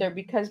it out there,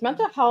 because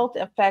mental health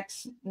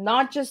affects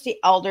not just the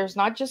elders,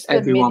 not just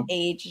the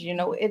mid-age. You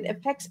know, it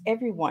affects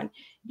everyone.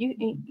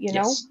 You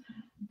know,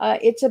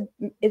 it's a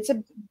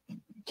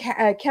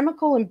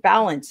chemical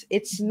imbalance.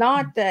 It's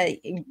not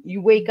that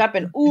you wake up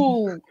and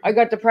ooh, I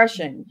got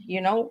depression.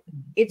 You know,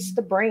 it's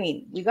the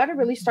brain. We got to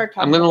really start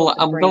talking. I'm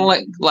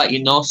gonna let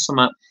you know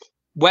something.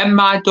 When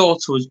my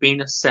daughter was being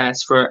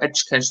assessed for an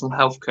educational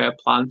healthcare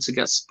plan to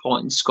get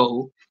support in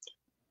school,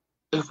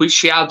 which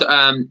she had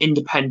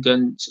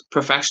independent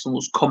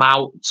professionals come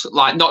out,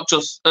 like not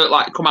just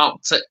come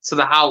out to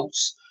the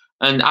house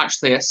and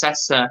actually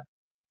assess her.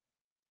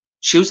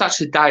 She was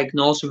actually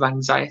diagnosed with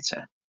anxiety.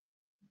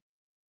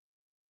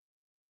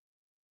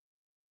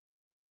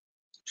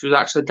 She was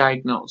actually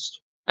diagnosed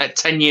at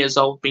 10 years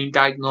old, being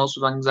diagnosed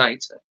with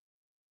anxiety.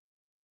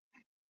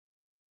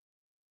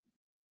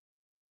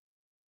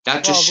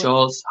 That just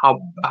shows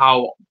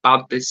how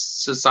bad this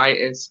society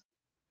is.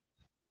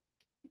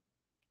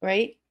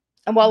 Right?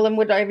 And and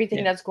with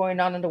everything that's going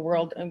on in the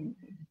world, and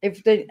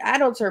if the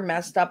adults are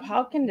messed up,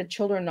 how can the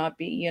children not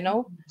be, you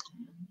know?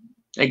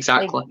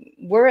 Exactly. Like,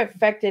 we're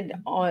affected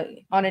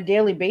on a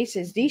daily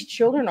basis. These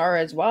children are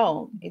as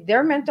well.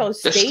 Their mental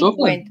state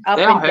went up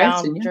and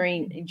down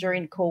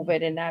during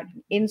COVID, and that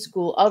in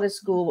school, out of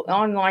school,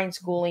 online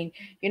schooling.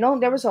 You know,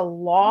 there was a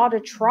lot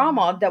of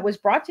trauma that was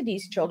brought to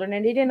these children,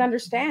 and they didn't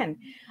understand.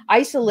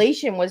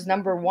 Isolation was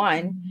number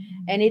one,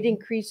 and it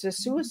increased the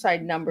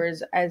suicide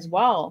numbers as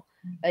well.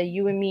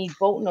 You and me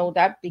both know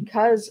that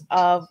because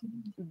of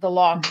the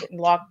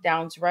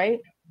lockdowns, right?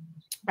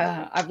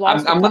 I'm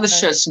going to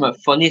share something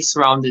funny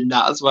surrounding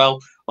that as well.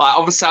 Like,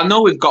 obviously, I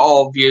know we've got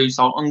all views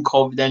on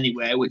COVID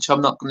anyway, which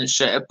I'm not going to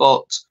share.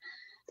 But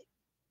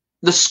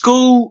the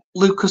school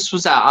Lucas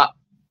was at,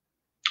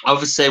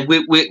 obviously,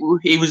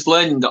 he was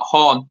learning at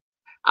home,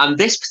 and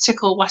this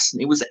particular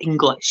lesson, it was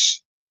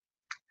English,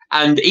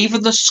 and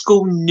even the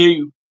school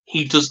knew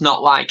he does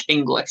not like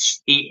English.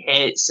 He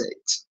hates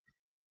it.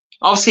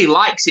 Obviously, he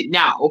likes it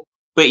now,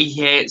 but he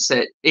hates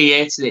it. He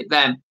hated it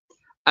then.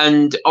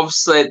 And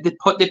obviously, they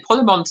put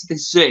him onto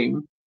this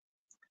Zoom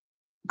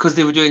because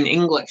they were doing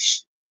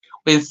English.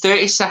 Within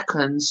 30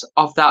 seconds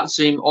of that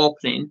Zoom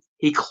opening,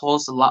 he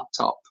closed the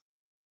laptop.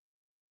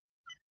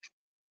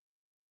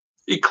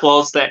 He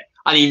closed it,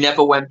 and he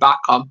never went back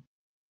on.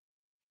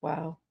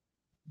 Wow.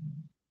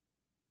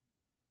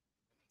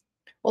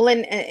 Well,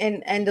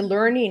 and the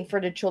learning for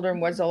the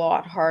children was a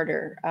lot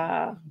harder.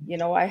 You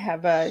know, I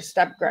have a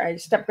step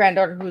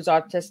granddaughter who's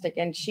autistic,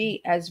 and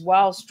she as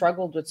well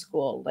struggled with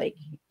school. Like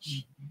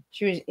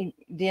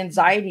the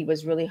anxiety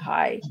was really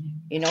high,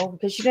 you know,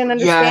 because she didn't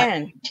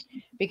understand. Yeah.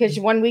 Because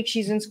 1 week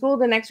she's in school,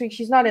 the next week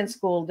she's not in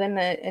school. Then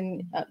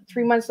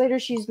 3 months later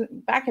she's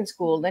back in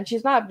school. Then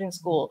she's not in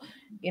school,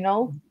 you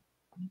know.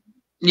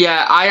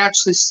 Yeah, I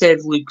actually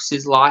saved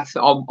Lucas's life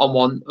on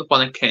one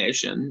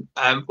occasion.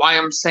 Why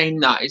I'm saying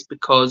that is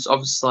because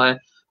obviously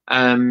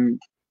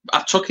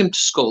I took him to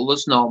school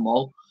as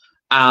normal,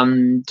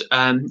 and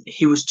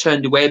he was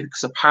turned away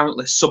because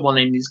apparently someone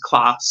in his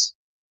class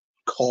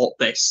caught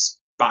this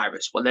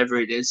virus, whatever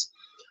it is,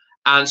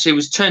 and so he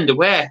was turned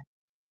away.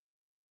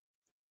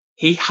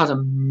 He had a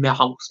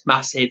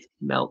massive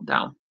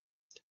meltdown.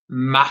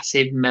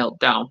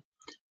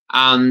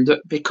 And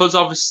because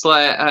obviously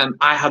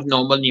I had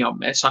no money on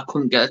me, so I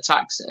couldn't get a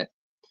taxi,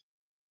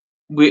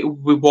 we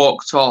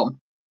walked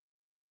home.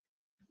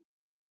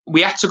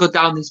 We had to go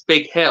down this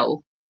big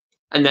hill,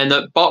 and then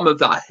at the bottom of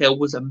that hill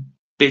was a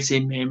busy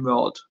main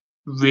road,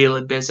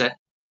 really busy.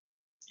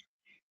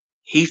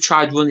 He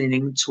tried running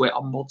into it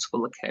on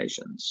multiple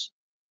occasions,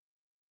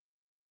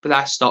 but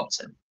I stopped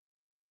him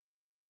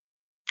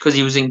because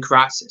he was in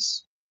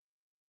crisis.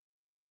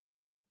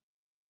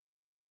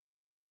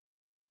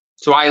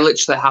 So I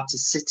literally had to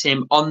sit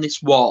him on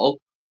this wall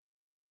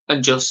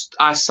and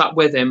I sat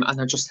with him and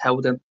I just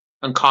held him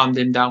and calmed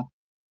him down.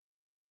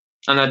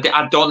 And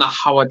I don't know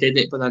how I did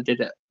it, but I did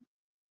it.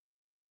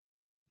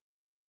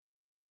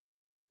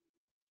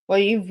 Well,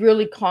 you've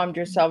really calmed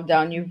yourself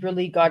down. You've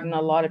really gotten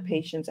a lot of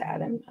patience,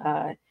 Adam.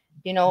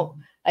 You know,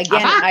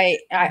 again, I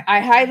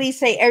highly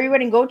say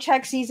everybody go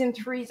check season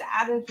 3's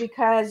Adams,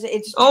 because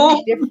it's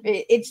too different.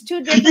 It's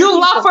too different. You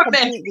laugh at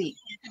me.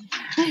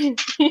 And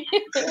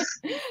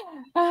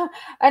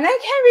I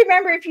can't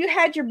remember if you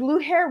had your blue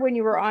hair when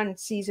you were on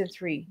season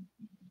 3.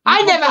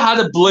 I never had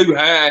a blue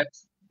hair.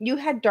 You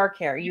had dark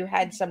hair. You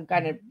had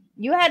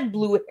you had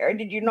blue hair,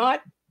 did you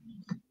not?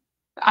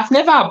 I've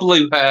never had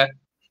blue hair.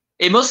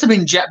 It must have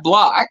been jet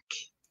black.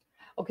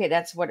 Okay,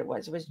 that's what it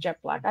was. It was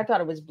jet black. I thought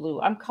it was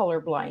blue. I'm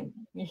colorblind.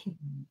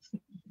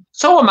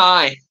 So am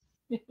I.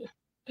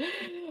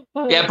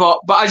 Yeah, but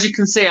as you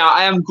can see,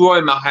 I am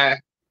growing my hair.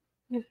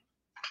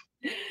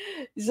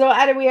 So,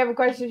 Adam, we have a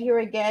question here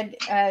again,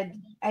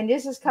 and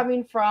this is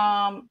coming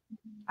from,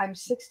 I'm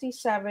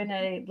 67, and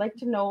I'd like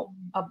to know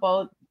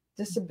about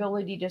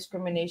disability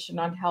discrimination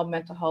on how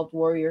Mental Health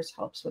Warriors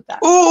helps with that.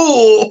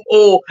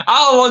 Oh,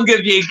 how long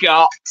have you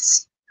got?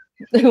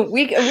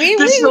 we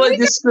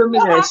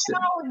discrimination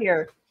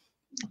here.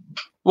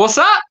 What's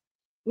that?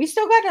 We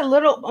still got a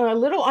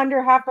little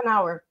under half an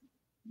hour.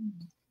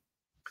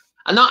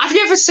 And now, have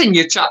you ever seen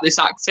your chat this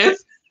active?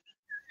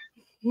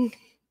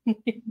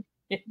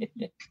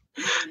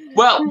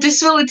 Well,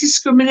 disability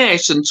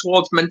discrimination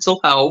towards mental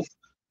health,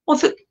 well,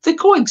 they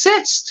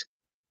coexist.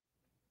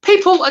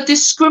 People are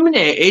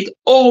discriminated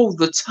all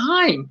the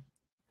time.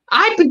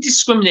 I've been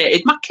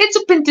discriminated. My kids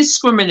have been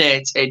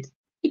discriminated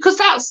because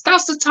that's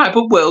the type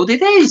of world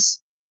it is.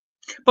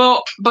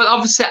 But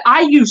obviously,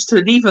 I used to,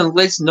 and even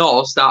Liz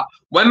knows that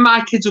when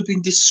my kids were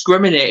being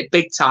discriminated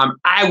big time,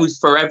 I was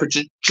forever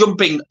just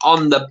jumping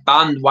on the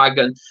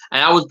bandwagon,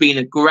 and I was being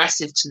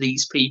aggressive to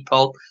these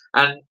people.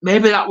 And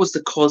maybe that was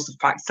the cause of the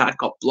fact that I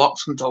got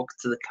blocked from talking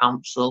to the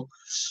council.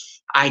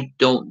 I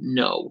don't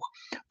know,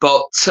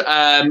 but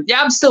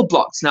yeah, I'm still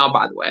blocked now,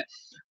 by the way.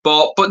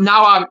 But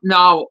now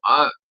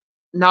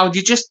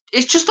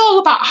it's just all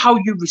about how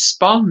you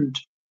respond,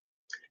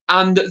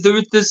 and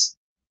there's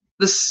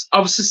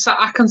obviously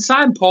I can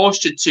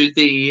signpost you to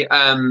the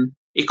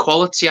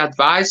Equality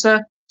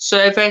Advisor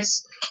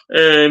service.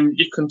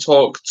 You can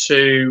talk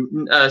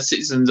to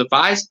Citizens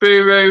Advice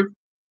Bureau.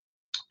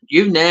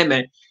 You name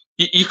it.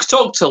 You could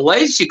talk to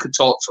Liz. You could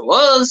talk to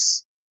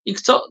us. You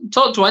could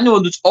talk to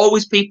anyone. There's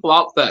always people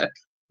out there.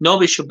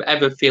 Nobody should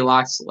ever feel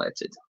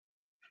isolated.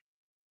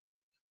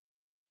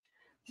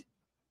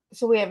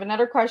 So we have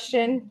another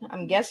question.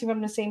 I'm guessing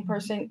I'm the same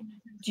person.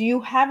 Do you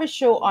have a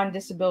show on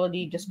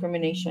disability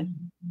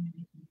discrimination?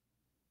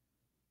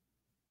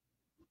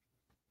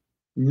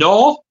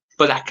 No,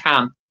 but I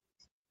can.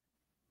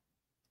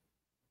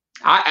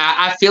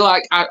 I feel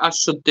like I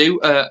should do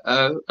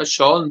a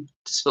show on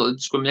disability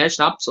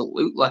discrimination.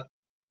 Absolutely.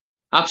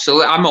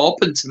 I'm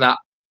open to that.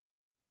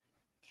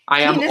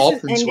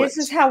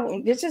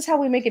 This is how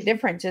we make a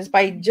difference, is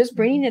by just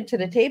bringing it to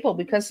the table,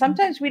 because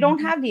sometimes we don't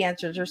have the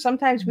answers, or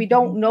sometimes we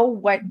don't know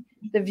what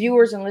the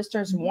viewers and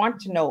listeners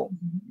want to know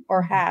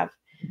or have.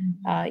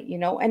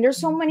 And there's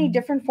so many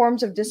different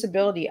forms of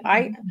disability.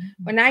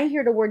 When I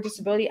hear the word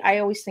disability, I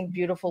always think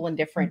beautiful and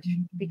different,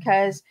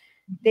 because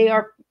they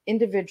are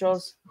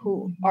individuals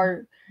who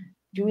are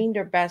doing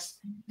their best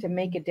to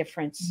make a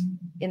difference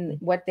in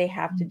what they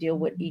have to deal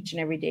with each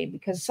and every day.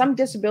 Because some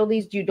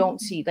disabilities you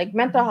don't see, like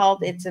mental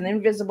health, it's an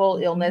invisible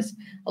illness.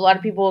 A lot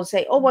of people will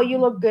say, "Oh, well, you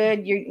look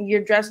good.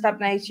 You're dressed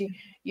up nice.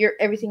 You're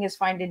everything is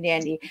fine and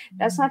dandy."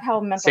 That's not how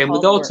mental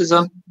health works. Same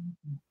with autism.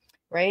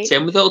 Right?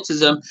 Same with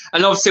autism.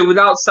 And obviously,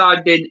 without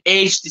sounding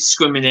age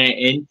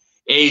discriminating,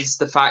 is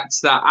the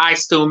fact that I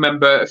still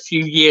remember a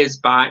few years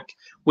back,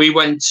 we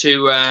went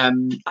to, I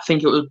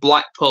think it was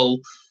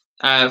Blackpool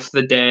for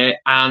the day,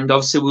 and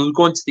obviously we were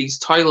going to these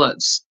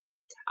toilets,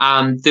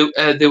 and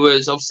there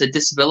was obviously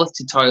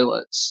disability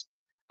toilets,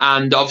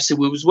 and obviously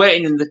we was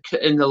waiting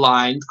in the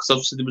line, because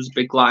obviously there was a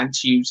big line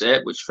to use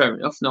it, which fair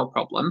enough, no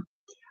problem.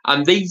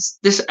 And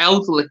this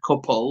elderly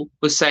couple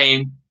was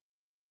saying,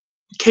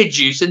 kids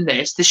using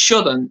this, they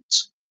shouldn't.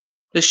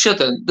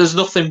 There's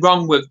nothing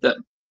wrong with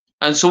them.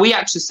 And so we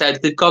actually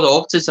said they've got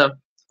autism.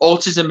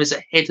 Autism is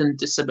a hidden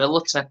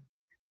disability.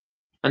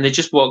 And they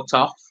just walked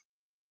off.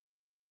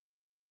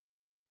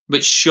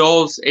 Which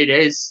shows it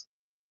is.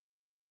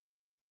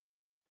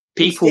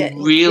 People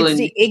really... It's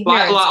the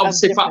ignorance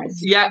of difference.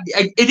 Yeah,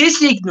 it is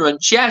the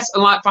ignorance, yes.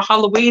 And like for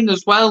Halloween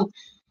as well,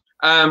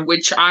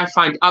 which I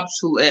find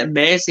absolutely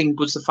amazing,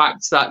 was the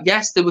fact that,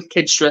 yes, there were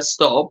kids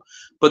dressed up,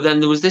 but then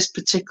there was this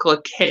particular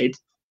kid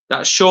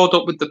that showed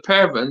up with the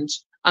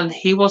parents, and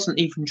he wasn't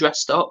even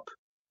dressed up,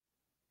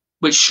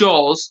 which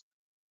shows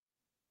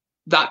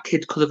that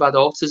kid could have had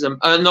autism.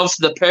 And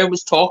also the parent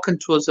was talking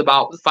to us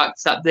about the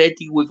fact that they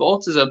deal with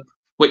autism,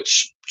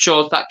 which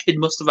shows that kid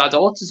must have had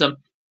autism.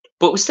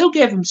 But we still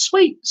gave him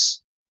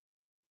sweets.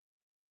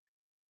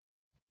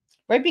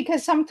 Right,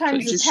 because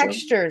sometimes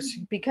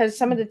because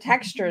some of the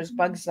textures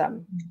bugs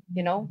them,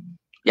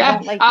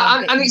 Yeah,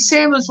 and it's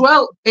same as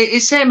well.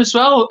 It's same as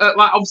well.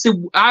 Like obviously,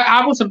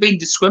 I wasn't being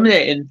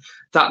discriminating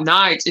that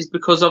night. Is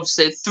because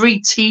obviously 3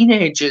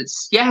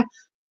 teenagers. Yeah,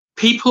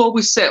 people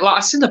always say, like I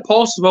seen a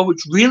post as well,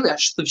 which really I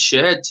should have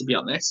shared, to be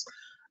honest.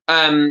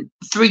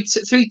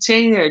 3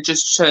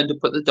 teenagers turned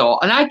up at the door,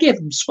 and I gave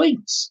them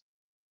sweets,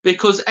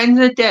 because at the end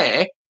of the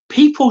day,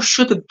 people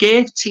should have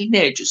gave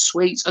teenagers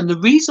sweets, and the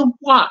reason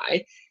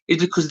why is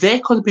because they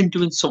could have been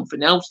doing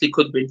something else. They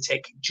could have been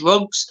taking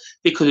drugs.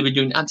 They could have been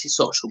doing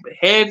antisocial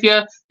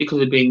behaviour. They could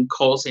have been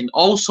causing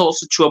all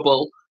sorts of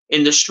trouble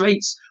in the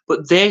streets.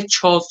 But they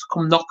chose to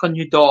come knock on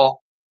your door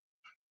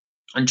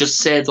and just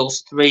say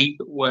those 3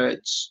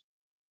 words.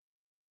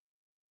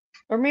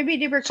 Or maybe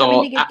they were coming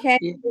So to get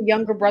candy yeah. for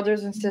younger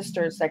brothers and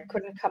sisters that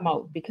couldn't come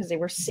out because they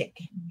were sick.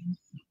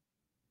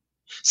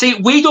 See,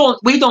 we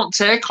don't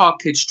take our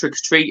kids trick or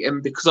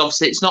treating because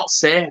obviously it's not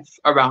safe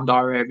around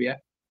our area.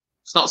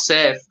 It's not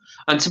safe,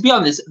 and to be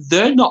honest,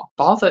 they're not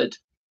bothered.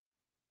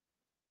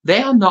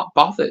 They are not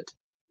bothered.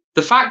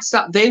 The fact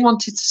that they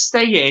wanted to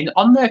stay in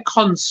on their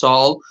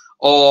console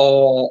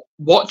or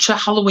watch a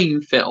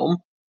Halloween film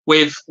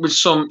with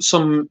some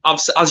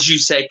as you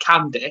say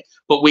candy,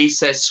 but we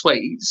say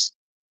sweets.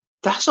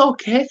 That's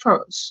okay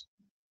for us.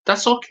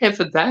 That's okay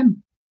for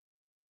them.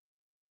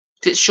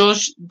 It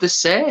shows they're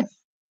safe,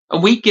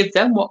 and we give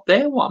them what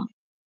they want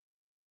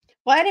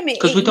Well, Adam,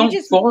 because we don't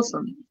force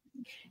them.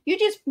 you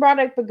just brought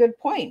up a good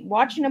point.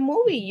 Watching a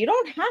movie, you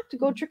don't have to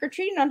go trick or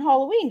treating on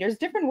Halloween. There's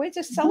different ways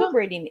of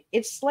celebrating.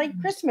 It's like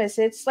Christmas.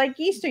 It's like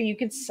Easter. You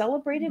can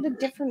celebrate it a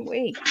different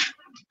way.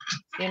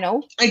 You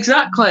know?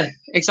 Exactly.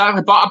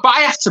 But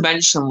I have to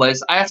mention,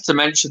 Liz. I have to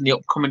mention the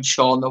upcoming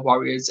show on the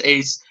Warriors.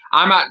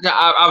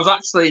 I was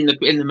actually in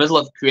the middle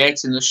of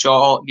creating the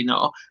show.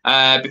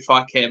 Before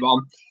I came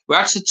on, we're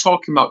actually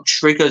talking about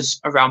triggers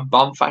around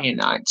bonfire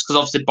nights because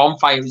obviously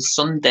bonfire is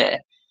Sunday,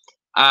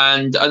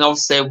 and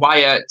obviously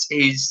Wyatt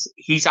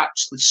he's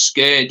actually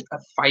scared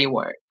of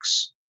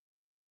fireworks.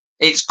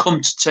 It's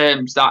come to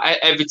terms that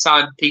every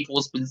time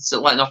people have been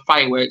letting off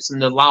fireworks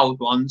and the loud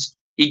ones,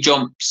 he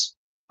jumps.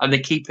 And they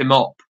keep him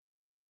up.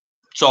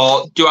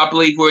 So, do I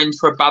believe we're in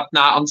for a bad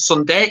night on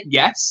Sunday?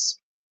 Yes,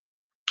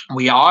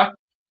 we are.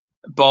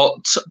 But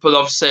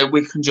obviously,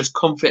 we can just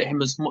comfort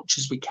him as much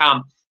as we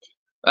can.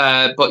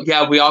 But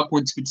yeah, we are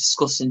going to be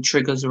discussing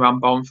triggers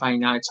around bonfire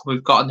nights.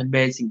 We've got an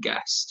amazing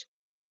guest.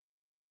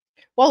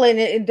 Well, and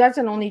it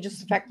doesn't only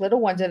just affect little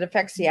ones; it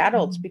affects the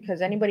adults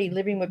because anybody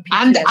living with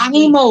PTSD and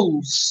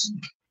animals.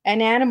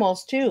 And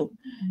animals too,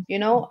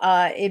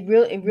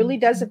 it really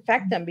does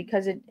affect them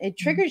because it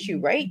triggers you,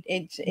 right?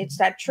 It's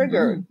that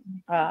trigger.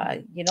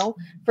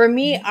 For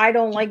me, I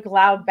don't like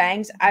loud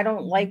bangs. I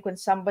don't like when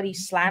somebody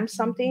slams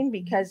something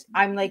because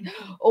I'm like,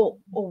 oh,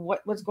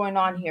 what's going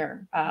on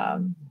here?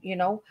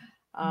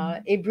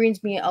 It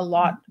brings me a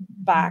lot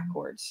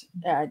backwards.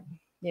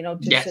 In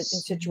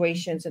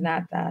situations and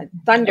that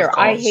thunder.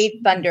 I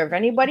hate thunder. If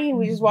anybody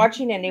who's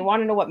watching and they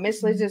want to know what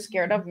Miss Liz is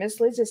scared of, Miss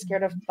Liz is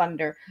scared of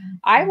thunder.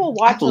 I will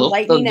watch the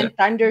lightning and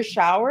thunder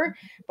shower,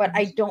 but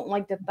I don't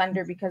like the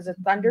thunder because the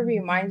thunder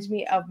reminds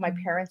me of my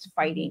parents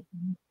fighting.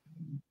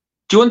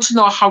 Do you want to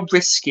know how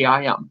risky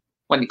I am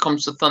when it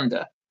comes to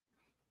thunder?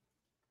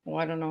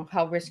 Well, I don't know.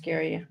 How risky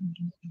are you?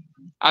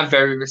 I'm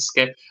very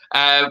risky.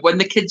 When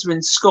the kids were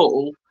in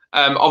school,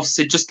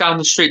 obviously just down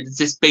the street there's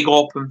this big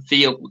open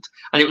field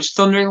and it was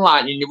thundering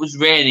lightning, it was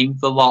raining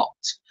a lot,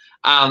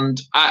 and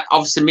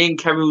obviously me and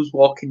Kerry was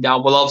walking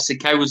down. Well, obviously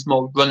Kerry was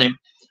more running,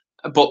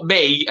 but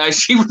me,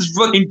 she was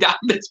running down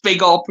this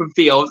big open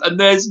field, and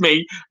there's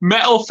me,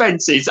 metal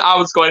fences. I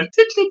was going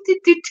I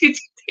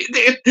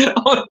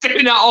was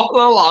doing that all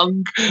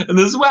along. And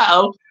as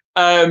well,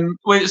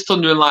 when it's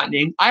thundering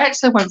lightning, I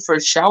actually went for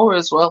a shower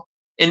as well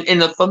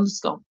in a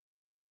thunderstorm.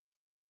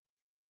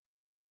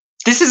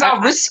 This is how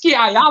risky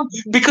I am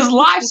because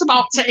life's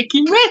about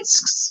taking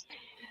risks.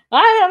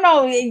 I don't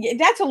know.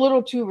 That's a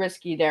little too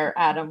risky there,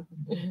 Adam.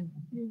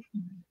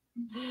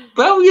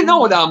 Well, you know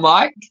what I'm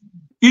like.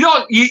 You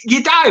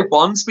die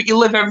once, but you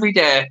live every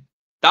day.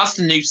 That's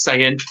the new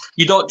saying.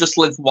 You don't just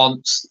live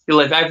once. You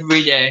live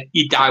every day.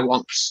 You die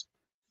once.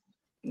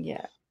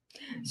 Yeah.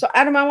 So,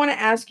 Adam, I want to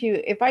ask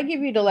you, if I give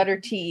you the letter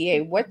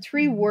TEA, what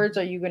 3 words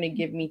are you going to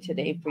give me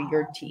today for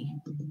your T?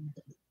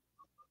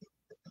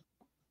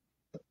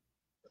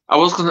 I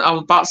was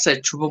about to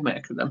say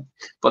troublemaker then,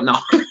 but no.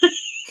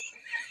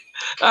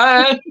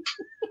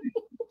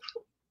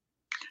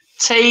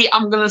 T,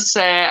 I'm gonna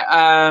say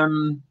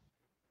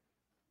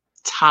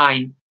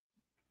time.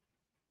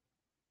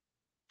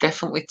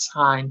 Definitely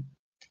time.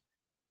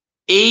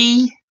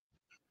 E,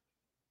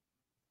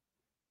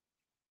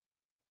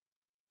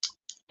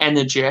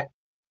 energy.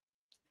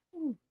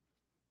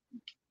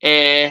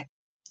 A,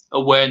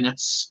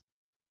 awareness.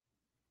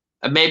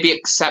 And maybe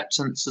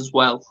acceptance as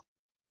well.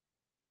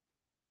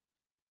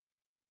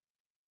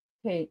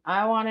 Okay,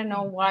 I want to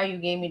know why you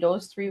gave me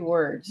those 3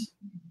 words.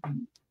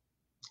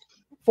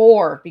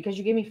 4, because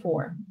you gave me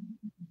 4.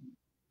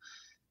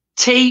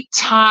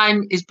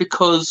 Time is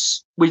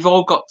because we've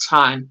all got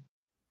time.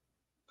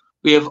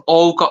 We have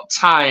all got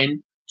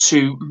time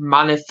to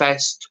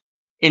manifest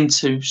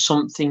into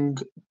something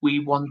we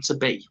want to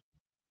be.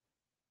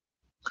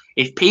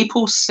 If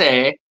people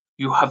say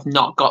you have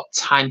not got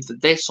time for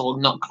this or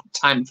not got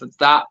time for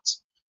that,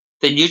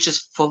 then you're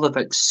just full of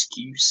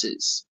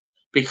excuses.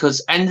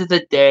 Because end of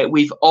the day,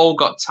 we've all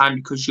got time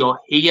because you're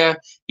here,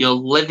 you're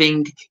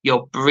living,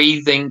 you're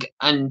breathing,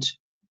 and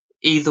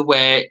either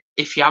way,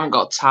 if you haven't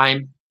got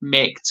time,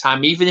 make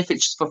time. Even if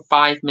it's just for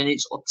 5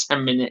 minutes or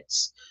 10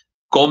 minutes,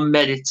 go and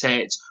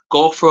meditate,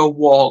 go for a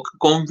walk,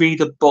 go and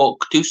read a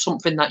book, do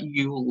something that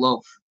you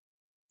love.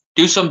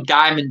 Do some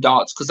diamond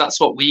darts, because that's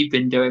what we've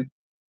been doing,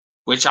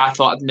 which I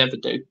thought I'd never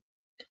do.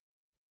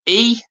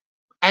 E,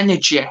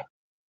 energy.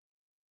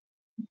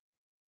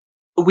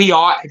 we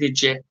are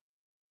energy.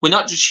 We're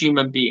not just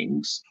human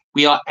beings.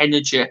 We are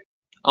energy,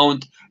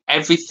 and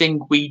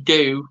everything we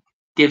do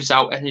gives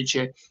out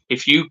energy.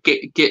 If you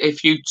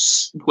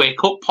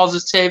wake up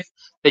positive,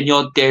 then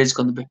your day is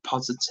going to be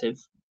positive.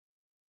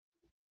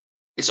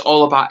 It's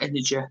all about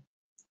energy.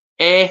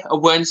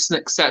 Awareness and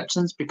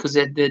acceptance, because at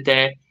the end of the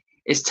day,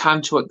 it's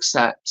time to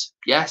accept.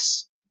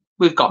 Yes,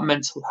 we've got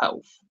mental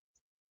health,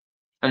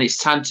 and it's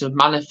time to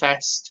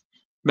manifest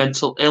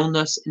mental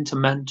illness into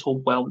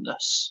mental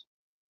wellness,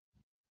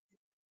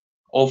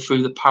 all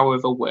through the power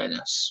of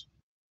awareness.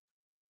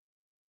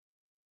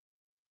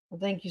 Well,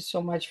 thank you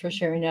so much for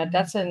sharing that.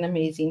 That's an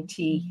amazing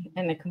tea,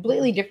 and a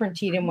completely different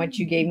tea than what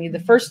you gave me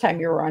the first time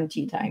you were on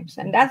Tea Times.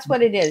 And that's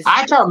what it is.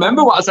 I can't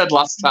remember what I said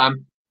last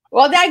time.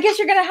 Well, I guess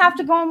you're going to have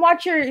to go and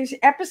watch your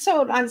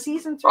episode on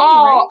season 3.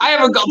 Oh, right? I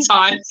haven't got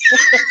time.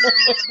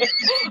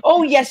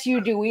 Oh, yes,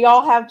 you do. We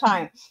all have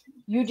time.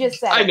 You just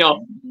said I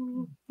know.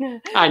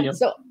 I know.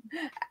 So,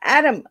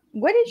 Adam,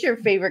 what is your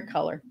favorite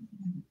color?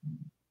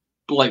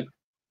 Blue.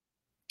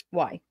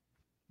 Why?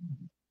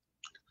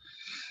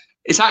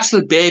 It's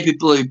actually baby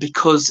blue,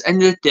 because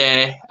end of the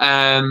day,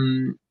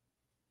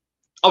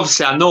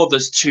 obviously I know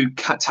there's 2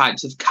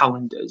 types of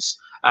calendars,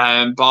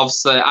 but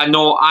obviously I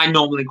know I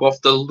normally go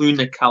off the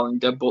lunar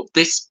calendar, but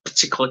this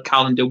particular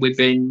calendar we've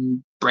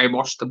been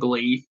brainwashed, I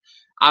believe,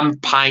 I'm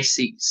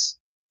Pisces,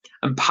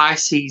 and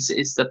Pisces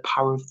is the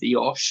power of the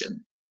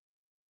ocean.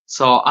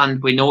 So, and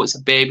we know it's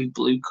a baby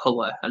blue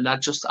color, and I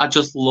just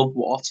love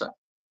water.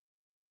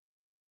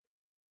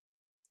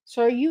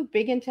 So, are you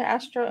big into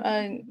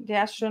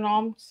the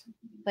astronomers?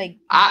 Like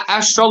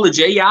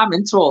astrology? Yeah, I'm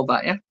into all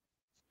that. Yeah.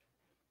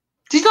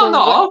 Did you not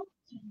know?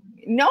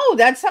 No,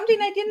 that's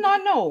something I did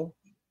not know.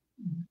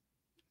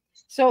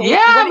 So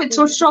yeah, I'm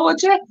into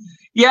astrology.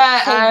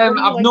 Yeah, so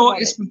I've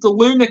noticed with the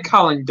lunar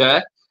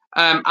calendar,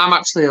 I'm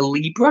actually a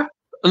Libra.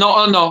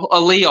 No, a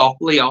Leo.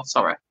 Leo,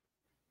 sorry.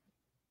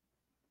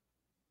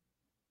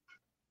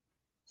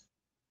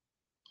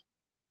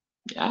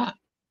 Yeah.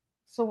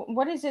 So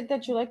what is it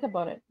that you like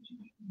about it?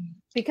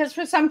 Because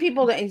for some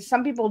people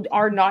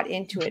are not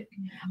into it.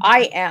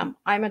 I am.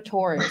 I'm a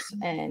Taurus,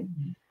 and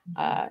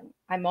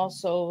I'm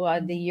also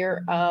the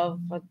year of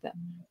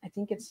I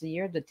think it's the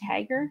year of the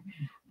tiger,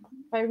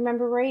 if I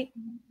remember right.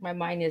 My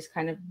mind is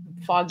kind of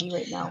foggy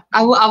right now.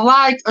 I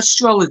like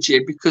astrology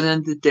because at the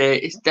end of the day,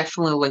 it's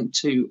definitely linked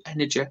to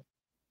energy,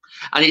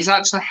 and it's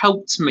actually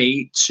helped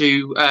me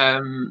to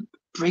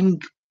bring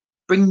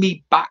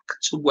me back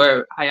to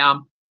where I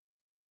am.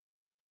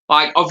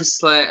 Like,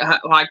 obviously,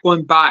 like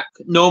going back,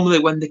 normally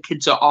when the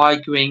kids are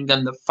arguing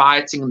and they're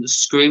fighting and they're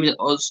screaming at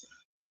us,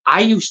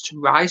 I used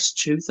to rise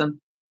to them.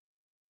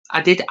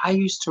 I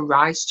used to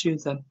rise to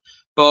them.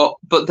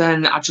 But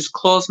then I just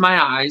closed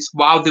my eyes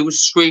while they were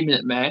screaming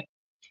at me,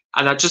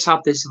 and I just had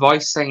this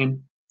voice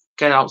saying,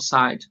 "Get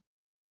outside.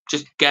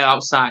 Just get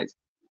outside."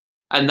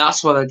 And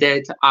that's what I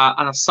did.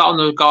 And I sat on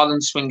the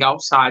garden swing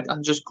outside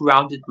and just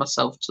grounded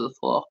myself to the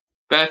floor.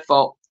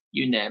 Barefoot,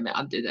 you name it,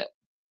 I did it.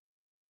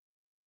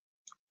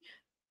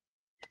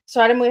 So,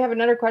 Adam, we have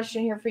another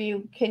question here for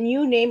you. Can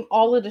you name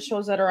all of the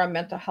shows that are on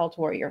Mental Health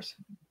Warriors?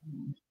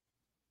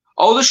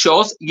 All the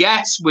shows?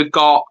 Yes, we've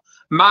got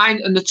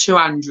mine and the 2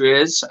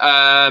 Andreas.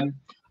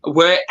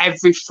 We're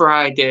every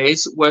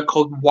Fridays. We're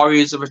called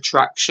Warriors of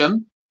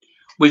Attraction.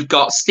 We've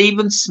got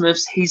Stephen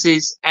Smith's. His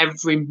is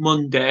every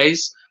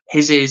Mondays.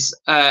 His is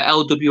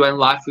LWN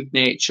Life with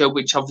Nature,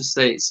 which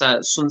obviously it's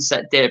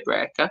Sunset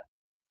Daybreaker.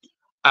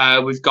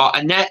 We've got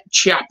Annette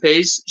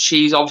Chiappi's.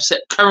 She's obviously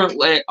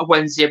currently a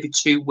Wednesday every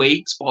 2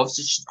 weeks, but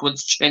obviously she's going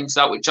to change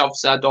that, which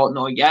obviously I don't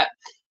know yet.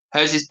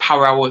 Hers is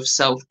Power Hour of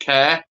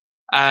Self-Care.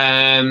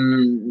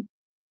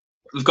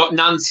 We've got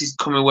Nancy's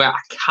coming where I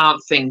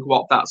can't think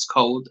what that's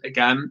called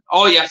again.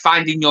 Oh yeah,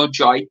 Finding Your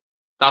Joy.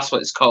 That's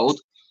what it's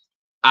called.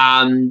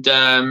 And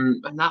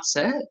that's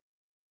it.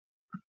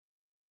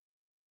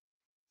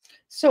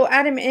 So,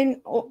 Adam,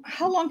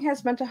 how long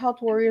has Mental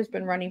Health Warriors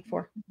been running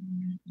for?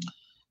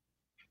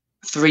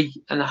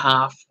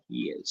 3.5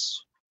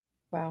 years.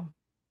 Wow.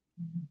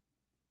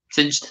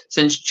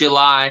 Since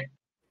July.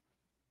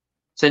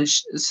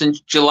 Since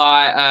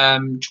July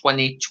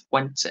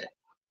 2020.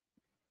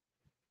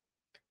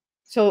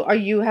 So are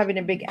you having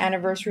a big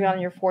anniversary on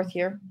your 4th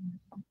year?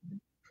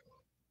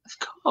 Of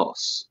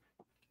course.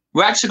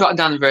 We actually got an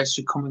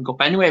anniversary coming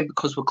up anyway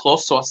because we're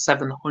close to our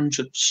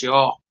 700th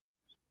show.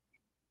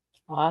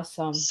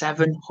 Awesome.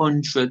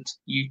 700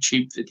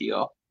 YouTube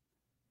video.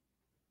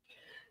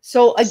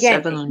 So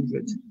again,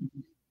 700.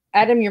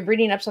 Adam, you're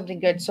bringing up something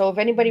good. So if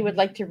anybody would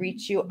like to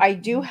reach you, I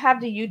do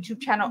have the YouTube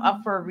channel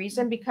up for a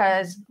reason,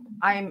 because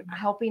I'm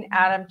helping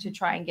Adam to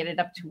try and get it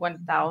up to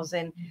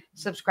 1,000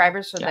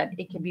 subscribers so that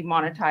it can be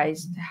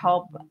monetized to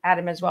help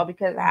Adam as well,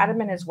 because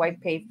Adam and his wife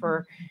pay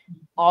for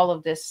all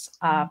of this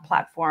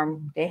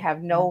platform. They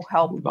have no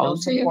help, no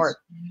support.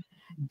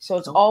 So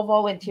it's all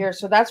volunteer.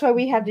 So that's why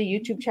we have the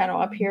YouTube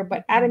channel up here.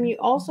 But Adam, you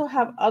also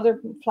have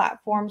other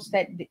platforms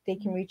that they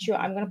can reach you.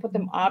 I'm going to put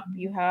them up.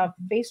 You have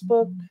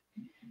Facebook.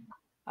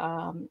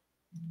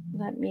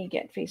 Let me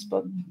get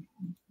Facebook.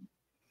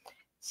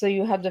 So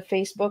you have the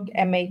Facebook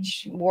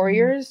MH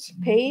Warriors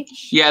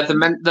page. Yeah, the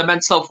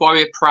Mental Health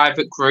Warrior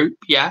private group.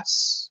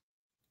 Yes.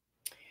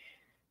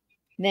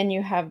 Then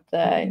you have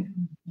the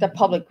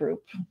public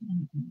group.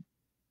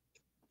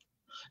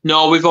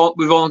 No, we've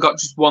only got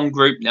just one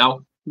group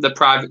now. The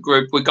private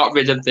group. We got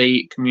rid of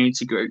the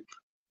community group.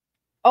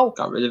 Oh,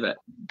 got rid of it.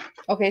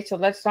 Okay, so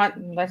let's not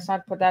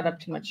put that up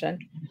too much then.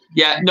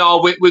 Yeah, no,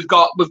 we've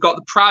got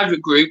the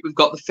private group. We've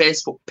got the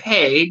Facebook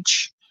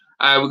page.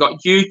 We've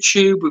got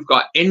YouTube. We've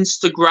got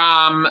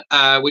Instagram,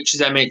 which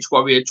is MH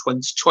Warrior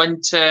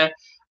 2020.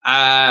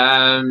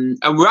 And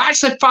we're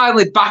actually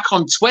finally back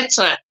on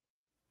Twitter.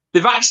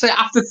 They've actually,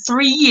 after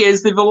 3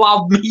 years, they've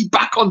allowed me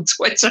back on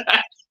Twitter.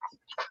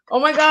 Oh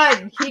my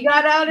God, he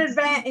got out of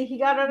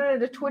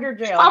the Twitter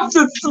jail.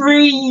 After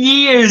 3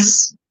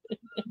 years.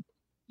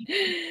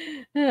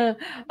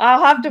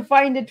 I'll have to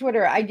find the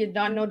Twitter. I did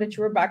not know that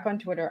you were back on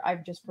Twitter.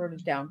 I've just wrote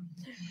it down.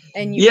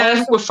 And you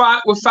we're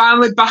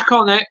finally back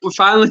on it. We're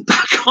finally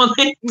back on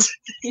it.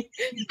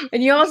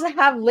 And you also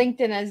have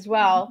LinkedIn as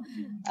well.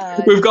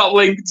 We've got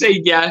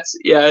LinkedIn,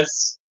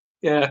 yes.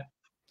 Yeah.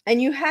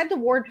 And you had the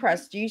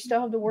WordPress. Do you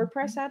still have the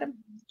WordPress, Adam?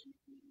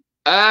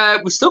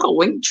 We still got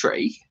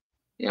Linktree.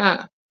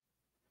 Yeah.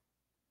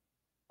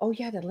 Oh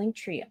yeah, the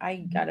Linktree.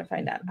 I gotta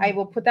find that. I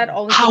will put that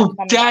all in. How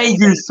dare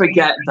you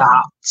forget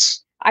that?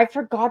 I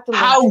forgot the.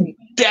 How Linktree.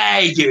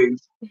 dare you?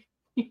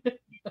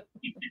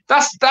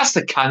 That's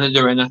the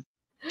Canada innit?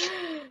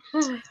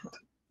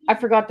 I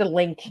forgot the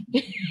link.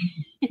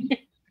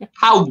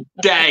 How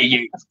dare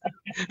you?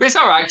 But it's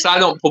all right because I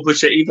don't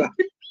publish it either.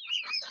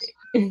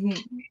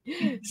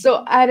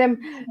 So, Adam,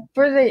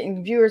 for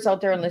the viewers out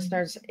there and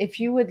listeners, if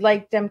you would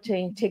like them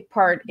to take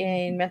part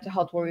in Mental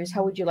Health Warriors,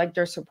 how would you like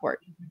their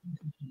support?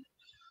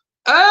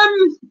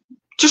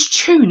 Just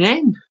tune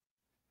in.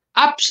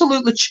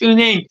 Absolutely tune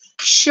in.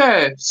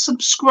 Share,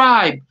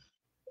 subscribe,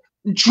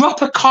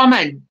 drop a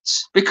comment.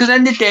 Because at the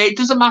end of the day, it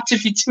doesn't matter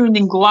if you're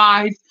tuning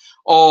live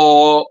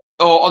or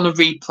on a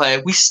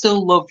replay. We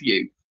still love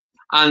you.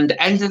 And at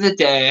the end of the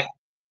day,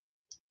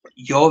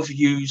 your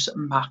views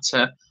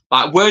matter.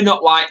 Like, we're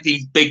not like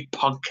these big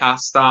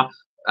podcasts that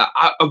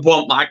I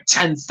want like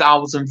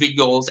 10,000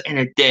 videos in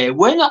a day.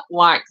 We're not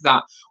like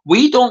that.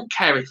 We don't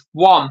care if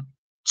 1,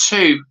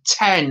 2,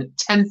 10,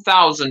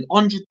 10,000,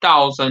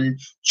 100,000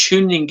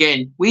 tuning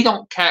in. We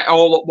don't care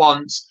all at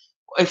once.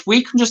 If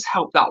we can just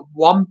help that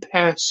one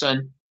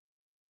person,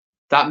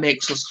 that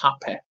makes us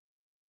happy.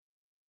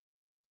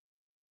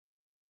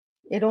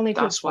 It only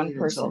takes one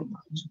person.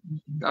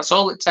 That's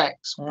all it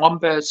takes. One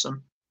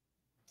person.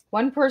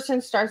 One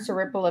person starts a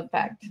ripple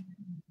effect.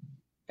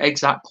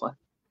 Exactly.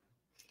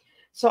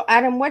 So,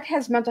 Adam, what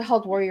has Mental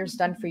Health Warriors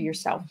done for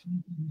yourself?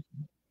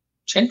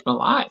 Changed my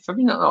life. Have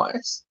you not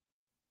noticed?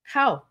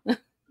 How?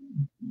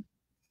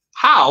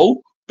 How?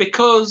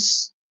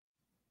 Because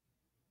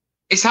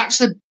it's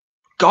actually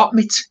got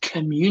me to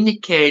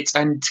communicate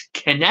and to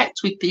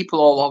connect with people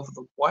all over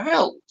the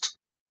world.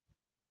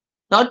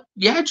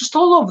 Just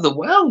all over the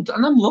world,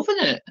 and I'm loving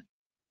it.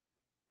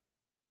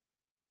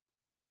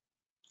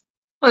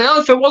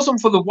 Well, if it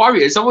wasn't for the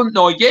Warriors, I wouldn't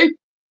know you.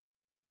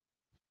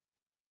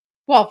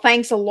 Well,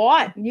 thanks a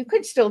lot. You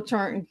could still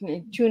tune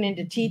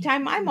into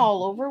Teatime. I'm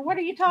all over. What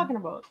are you talking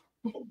about?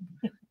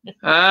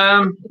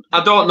 I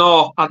don't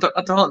know. I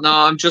don't know.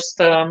 I'm just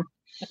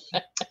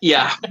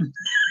yeah.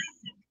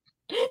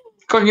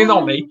 Couldn't you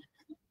know me?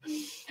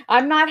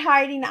 I'm not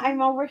hiding.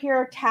 I'm over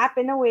here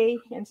tapping away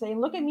and saying,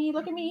 "Look at me,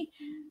 look at me.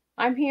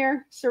 I'm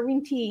here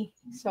serving tea."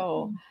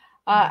 So,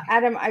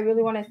 Adam, I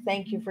really want to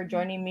thank you for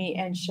joining me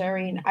and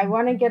sharing. I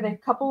want to get a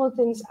couple of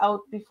things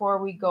out before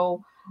we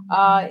go.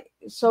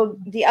 So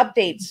the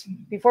updates,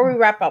 before we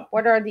wrap up,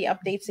 what are the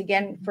updates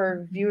again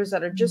for viewers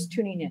that are just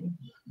tuning in?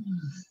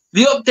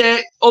 The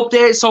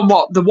updates on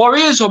what? The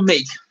Warriors or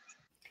me?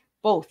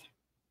 Both.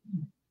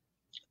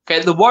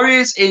 Okay, the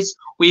Warriors is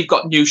we've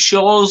got new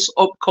shows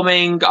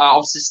upcoming.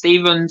 Obviously,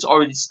 Stephen's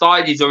already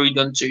started. He's already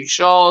done 2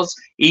 shows.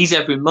 He's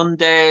every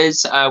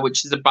Mondays,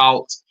 which is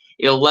about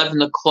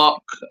 11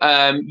 o'clock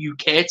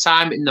UK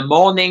time in the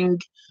morning.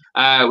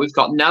 We've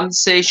got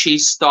Nancy.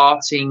 She's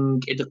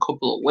starting in a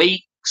couple of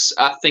weeks.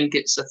 I think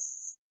it's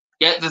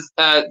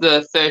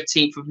the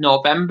 13th of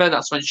November.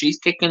 That's when she's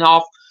kicking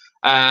off.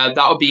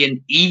 That'll be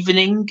an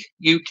evening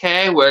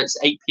UK where it's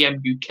 8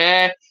 p.m.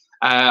 UK.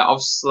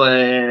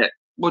 Obviously,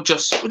 we're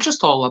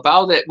just all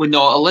about it. We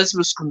know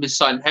Elizabeth's going to be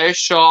starting her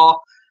show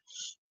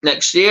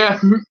next year.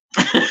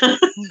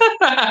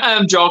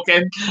 I'm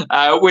joking.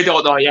 We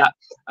don't know yet.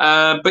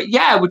 But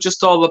yeah, we're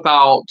just all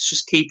about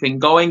just keeping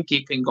going,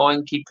 keeping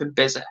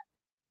busy.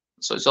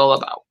 So it's all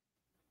about.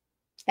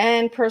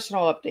 And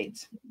personal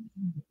updates.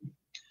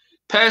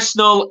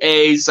 Personal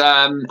is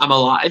I'm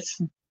alive.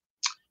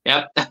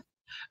 Yep.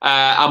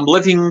 I'm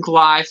living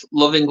life,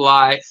 loving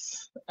life,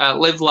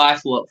 live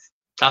life, love.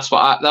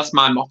 That's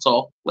my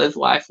motto. Live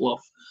life,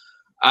 love.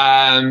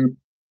 And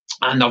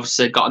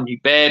obviously got a new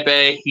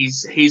baby.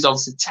 He's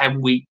obviously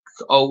 10 weeks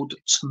old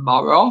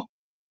tomorrow.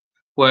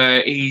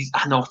 Where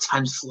I know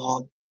time's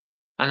flown.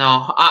 I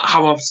know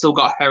how I've still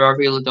got hair. I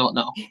really don't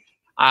know.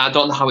 I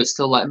don't know how it's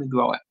still letting me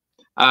grow it.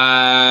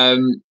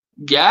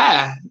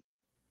 Yeah,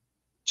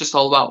 just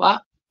all about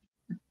that.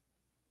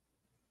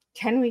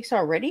 10 weeks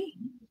already?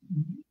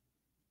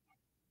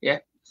 Yeah.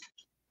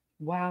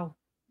 Wow.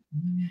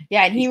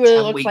 Yeah, and he It's really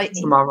 10 looks weeks like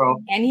tomorrow.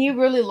 And he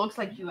really looks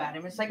like you,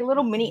 Adam. It's like a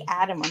little mini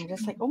Adam. I'm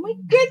just like, oh my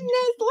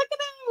goodness, look at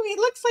him. He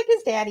looks like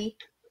his daddy.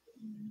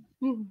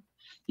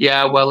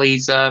 Yeah, well,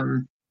 he's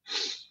I've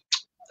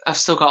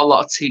still got a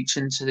lot of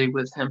teaching to do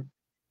with him.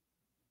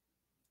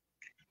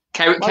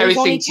 Kerry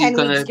thinks he's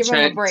gonna give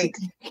him a break.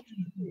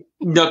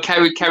 No,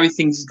 Kerry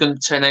thinks he's gonna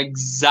turn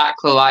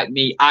exactly like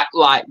me, act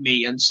like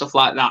me, and stuff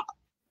like that.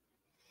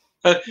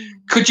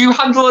 Could you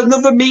handle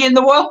another me in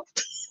the world?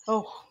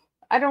 Oh,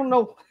 I don't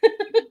know.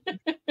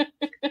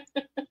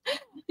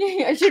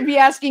 I should be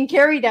asking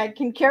Carrie that.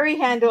 Can Carrie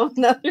handle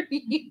another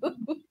you?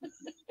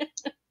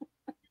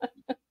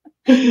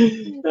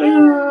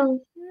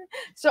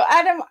 So,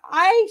 Adam,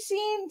 I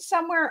seen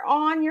somewhere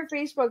on your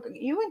Facebook,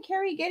 you and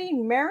Carrie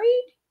getting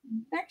married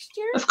next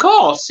year? Of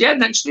course, yeah,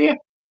 next year.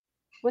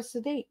 What's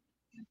the date?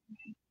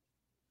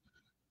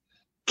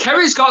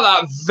 Kerry's got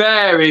that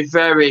very,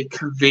 very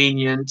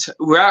convenient.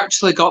 We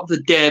actually got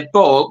the day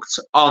booked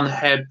on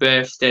her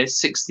birthday,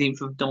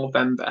 16th of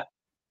November.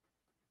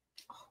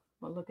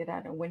 Well, look at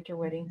that, a winter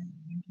wedding.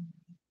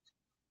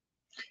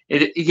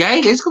 It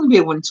is going to be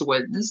a winter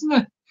wedding, isn't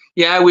it?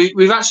 Yeah,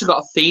 we've actually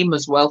got a theme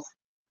as well.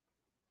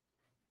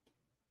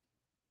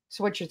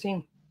 So what's your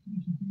theme?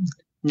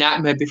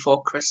 Nightmare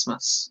Before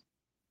Christmas.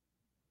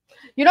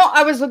 You know,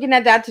 I was looking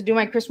at that to do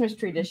my Christmas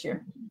tree this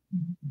year.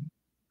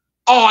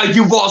 Oh,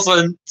 you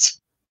wasn't?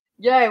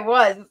 Yeah, it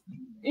was.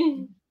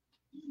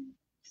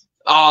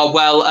 Oh,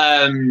 well,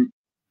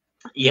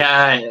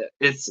 yeah,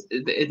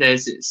 it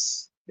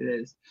is.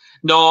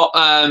 No,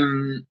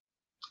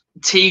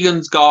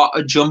 Tegan's got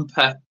a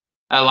jumper.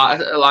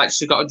 Like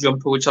she got a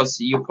jumper, which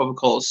obviously you'll probably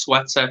call a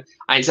sweater,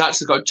 and it's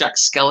actually got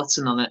Jack's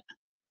skeleton on it.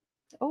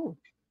 Oh.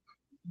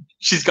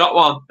 She's got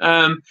one.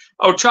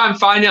 I'll try and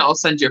find it. I'll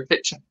send you a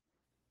picture.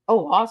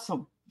 Oh,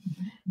 awesome.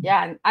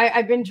 Yeah,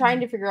 I've been trying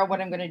to figure out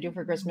what I'm going to do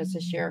for Christmas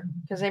this year,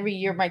 because every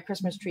year my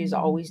Christmas tree is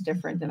always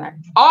different. And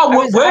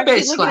we're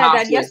basically looking at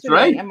that yesterday,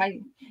 right? and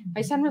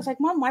my son was like,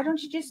 "Mom, why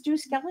don't you just do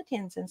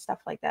skeletons and stuff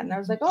like that?" And I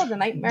was like, "Oh, the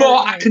nightmare."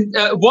 But I can.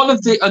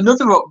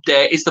 Another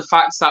update is the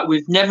fact that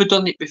we've never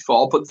done it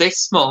before, but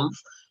this month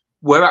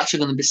we're actually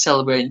going to be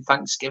celebrating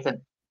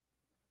Thanksgiving.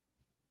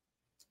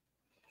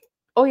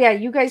 Oh yeah,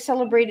 you guys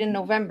celebrate in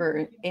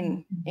November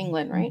in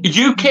England, right?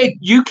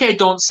 UK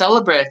don't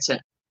celebrate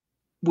it.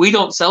 We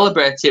don't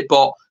celebrate it,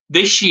 but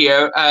this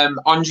year,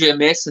 Andrea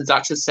Mason's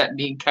actually set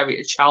me and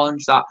Kerry a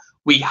challenge that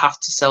we have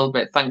to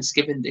celebrate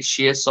Thanksgiving this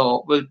year,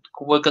 so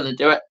we're going to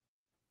do it.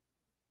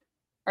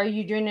 Are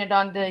you doing it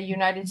on the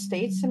United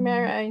States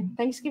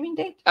Thanksgiving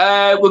date?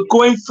 We're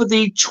going for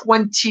the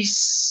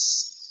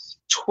 26th,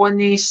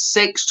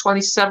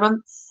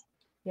 27th.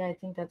 Yeah, I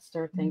think that's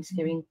their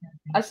Thanksgiving.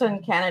 Us in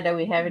Canada,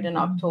 we have it in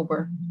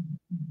October.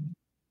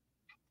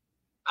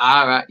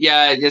 All right.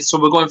 Yeah, so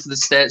we're going for the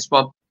States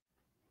one.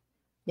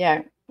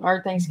 Yeah,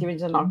 our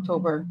Thanksgiving's in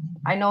October.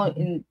 I know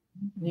in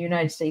the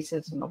United States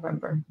it's in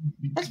November.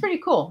 That's pretty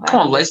cool.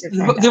 Come on, Liz.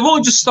 They've all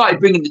just started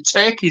bringing the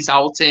turkeys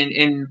out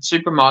in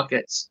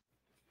supermarkets.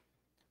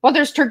 Well,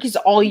 there's turkeys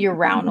all year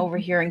round over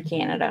here in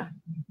Canada.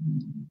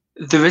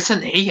 There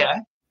isn't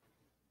here.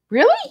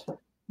 Really?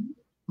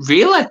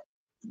 Really?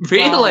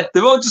 Wow.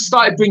 They've all just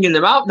started bringing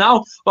them out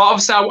now. Well,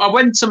 obviously, I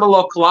went to my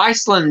local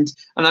Iceland,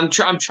 and I'm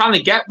trying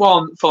to get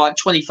one for like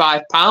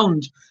 £25.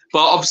 But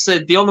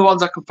obviously, the only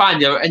ones I can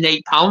find are an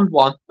 £8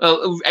 one,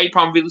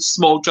 £8 really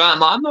small giant.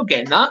 I'm like, I'm not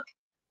getting that.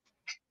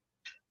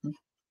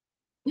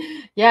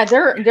 Yeah,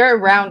 they're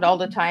around all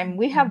the time.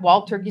 We have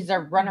wild turkeys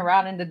that run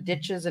around in the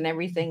ditches and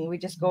everything. We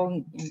just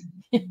go.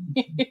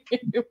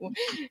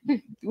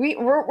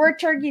 We're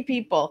turkey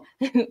people.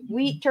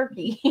 We eat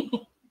turkey.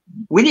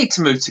 We need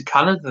to move to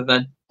Canada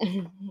then.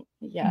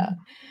 Yeah,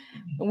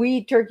 we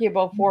eat turkey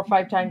about 4 or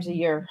 5 times a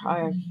year.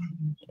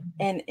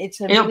 And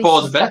it's a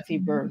really stuffy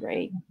bird,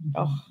 right?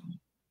 Oh,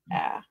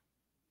 yeah.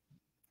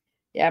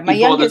 My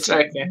youngest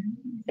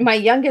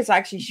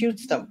actually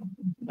shoots them.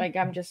 Like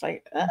I'm just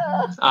like, okay.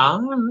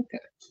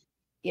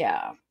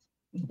 Yeah.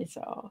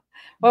 So,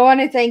 well, I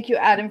want to thank you,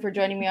 Adam, for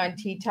joining me on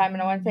Teatime,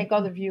 and I want to thank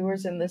all the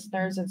viewers and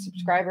listeners and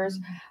subscribers.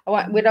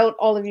 Without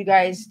all of you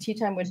guys,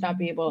 Teatime would not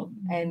be able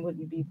and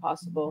wouldn't be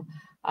possible.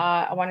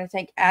 I want to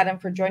thank Adam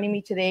for joining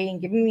me today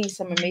and giving me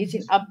some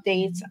amazing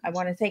updates. I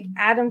want to thank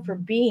Adam for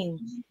being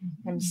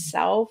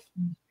himself,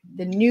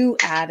 the new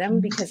Adam,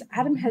 because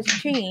Adam has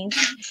changed.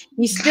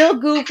 He's still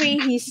goofy.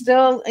 He's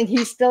still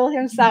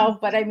himself,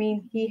 but I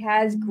mean, he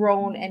has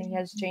grown and he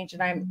has changed,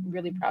 and I'm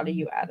really proud of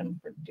you, Adam,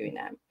 for doing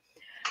that.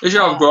 Good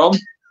job, bro.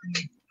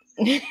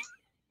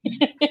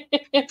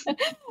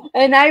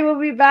 And I will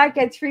be back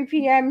at 3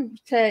 p.m.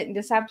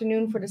 this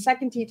afternoon for the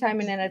second tea time,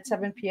 and then at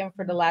 7 p.m.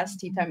 for the last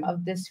tea time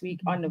of this week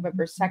on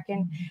November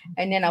 2nd.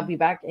 And then I'll be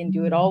back and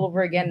do it all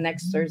over again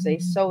next Thursday.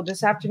 So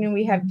this afternoon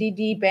we have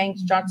Dee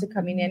Banks Johnson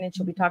coming in, and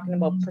she'll be talking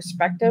about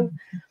perspective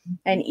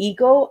and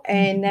ego.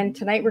 And then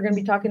tonight we're going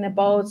to be talking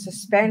about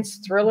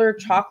suspense, thriller,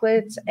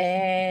 chocolates,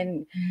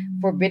 and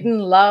forbidden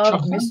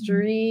love,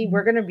 mystery.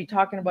 We're going to be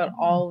talking about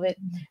all of it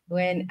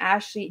when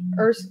Ashley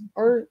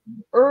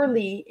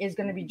Early is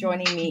going to be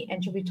joining me,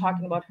 and she'll be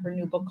talking about her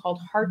new book called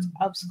Hearts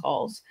of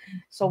Skulls.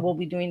 So we'll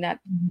be doing that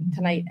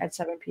tonight at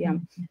 7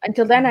 p.m.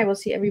 Until then, I will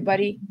see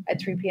everybody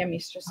at 3 p.m.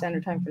 Eastern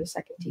Standard Time for the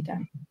second tea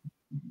time.